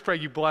Father, I just pray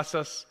you bless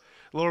us.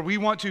 Lord, we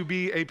want to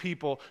be a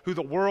people who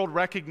the world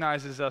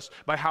recognizes us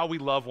by how we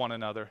love one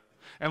another.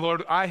 And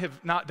Lord, I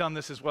have not done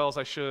this as well as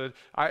I should.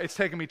 It's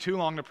taken me too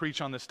long to preach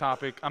on this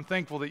topic. I'm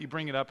thankful that you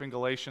bring it up in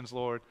Galatians,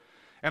 Lord.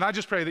 And I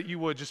just pray that you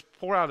would just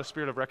pour out a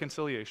spirit of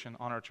reconciliation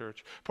on our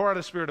church. Pour out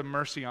a spirit of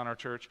mercy on our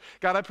church.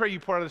 God, I pray you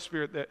pour out a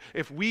spirit that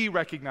if we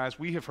recognize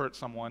we have hurt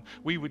someone,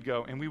 we would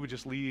go and we would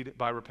just lead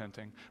by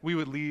repenting. We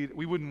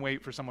wouldn't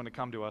wait for someone to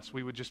come to us.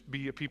 We would just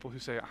be a people who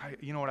say,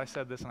 you know what, I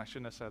said this and I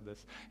shouldn't have said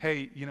this.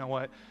 Hey, you know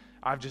what?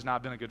 I've just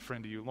not been a good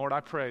friend to you. Lord,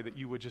 I pray that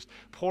you would just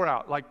pour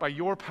out, like by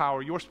your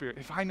power, your spirit.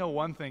 If I know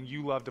one thing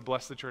you love to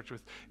bless the church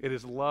with, it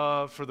is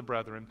love for the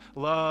brethren,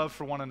 love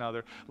for one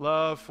another,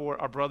 love for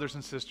our brothers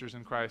and sisters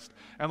in Christ.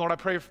 And Lord, I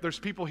pray if there's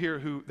people here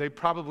who they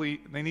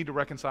need to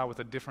reconcile with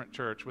a different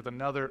church, with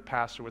another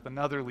pastor, with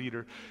another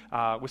leader,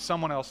 with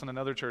someone else in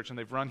another church, and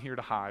they've run here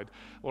to hide.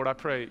 Lord, I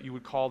pray you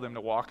would call them to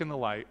walk in the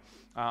light,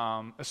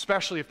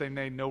 especially if they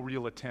made no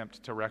real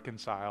attempt to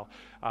reconcile,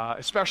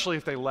 especially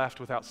if they left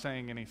without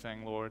saying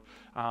anything, Lord.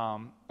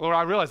 Lord,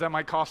 I realize that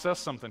might cost us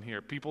something here,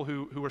 people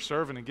who are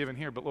serving and giving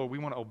here, but Lord, we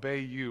want to obey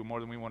you more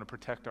than we want to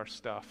protect our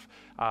stuff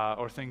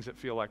or things that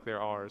feel like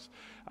they're ours.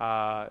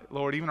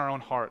 Lord, even our own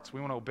hearts,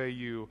 we want to obey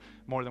you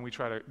more than we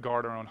try to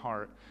guard our own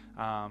heart.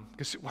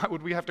 Because why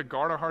would we have to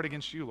guard our heart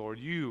against you, Lord?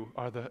 You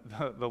are the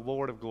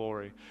Lord of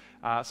glory.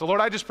 So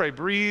Lord, I just pray,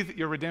 breathe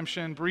your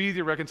redemption, breathe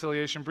your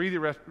reconciliation, breathe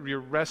your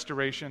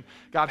restoration.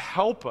 God,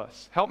 help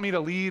us. Help me to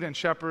lead and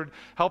shepherd.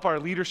 Help our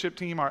leadership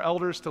team, our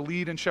elders to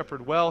lead and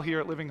shepherd well here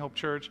at Living Hope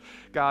Church,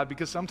 God,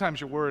 because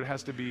sometimes your word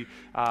has to be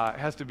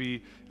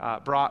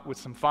brought with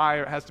some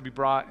fire. It has to be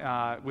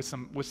brought with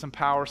some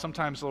power.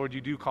 Sometimes, Lord,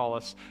 you do call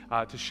us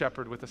to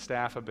shepherd with a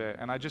staff a bit.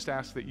 And I just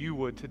ask that you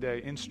would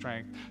today, in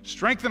strength,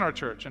 strengthen our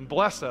church and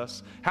bless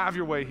us. Have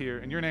your way here.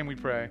 In your name we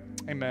pray.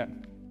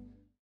 Amen.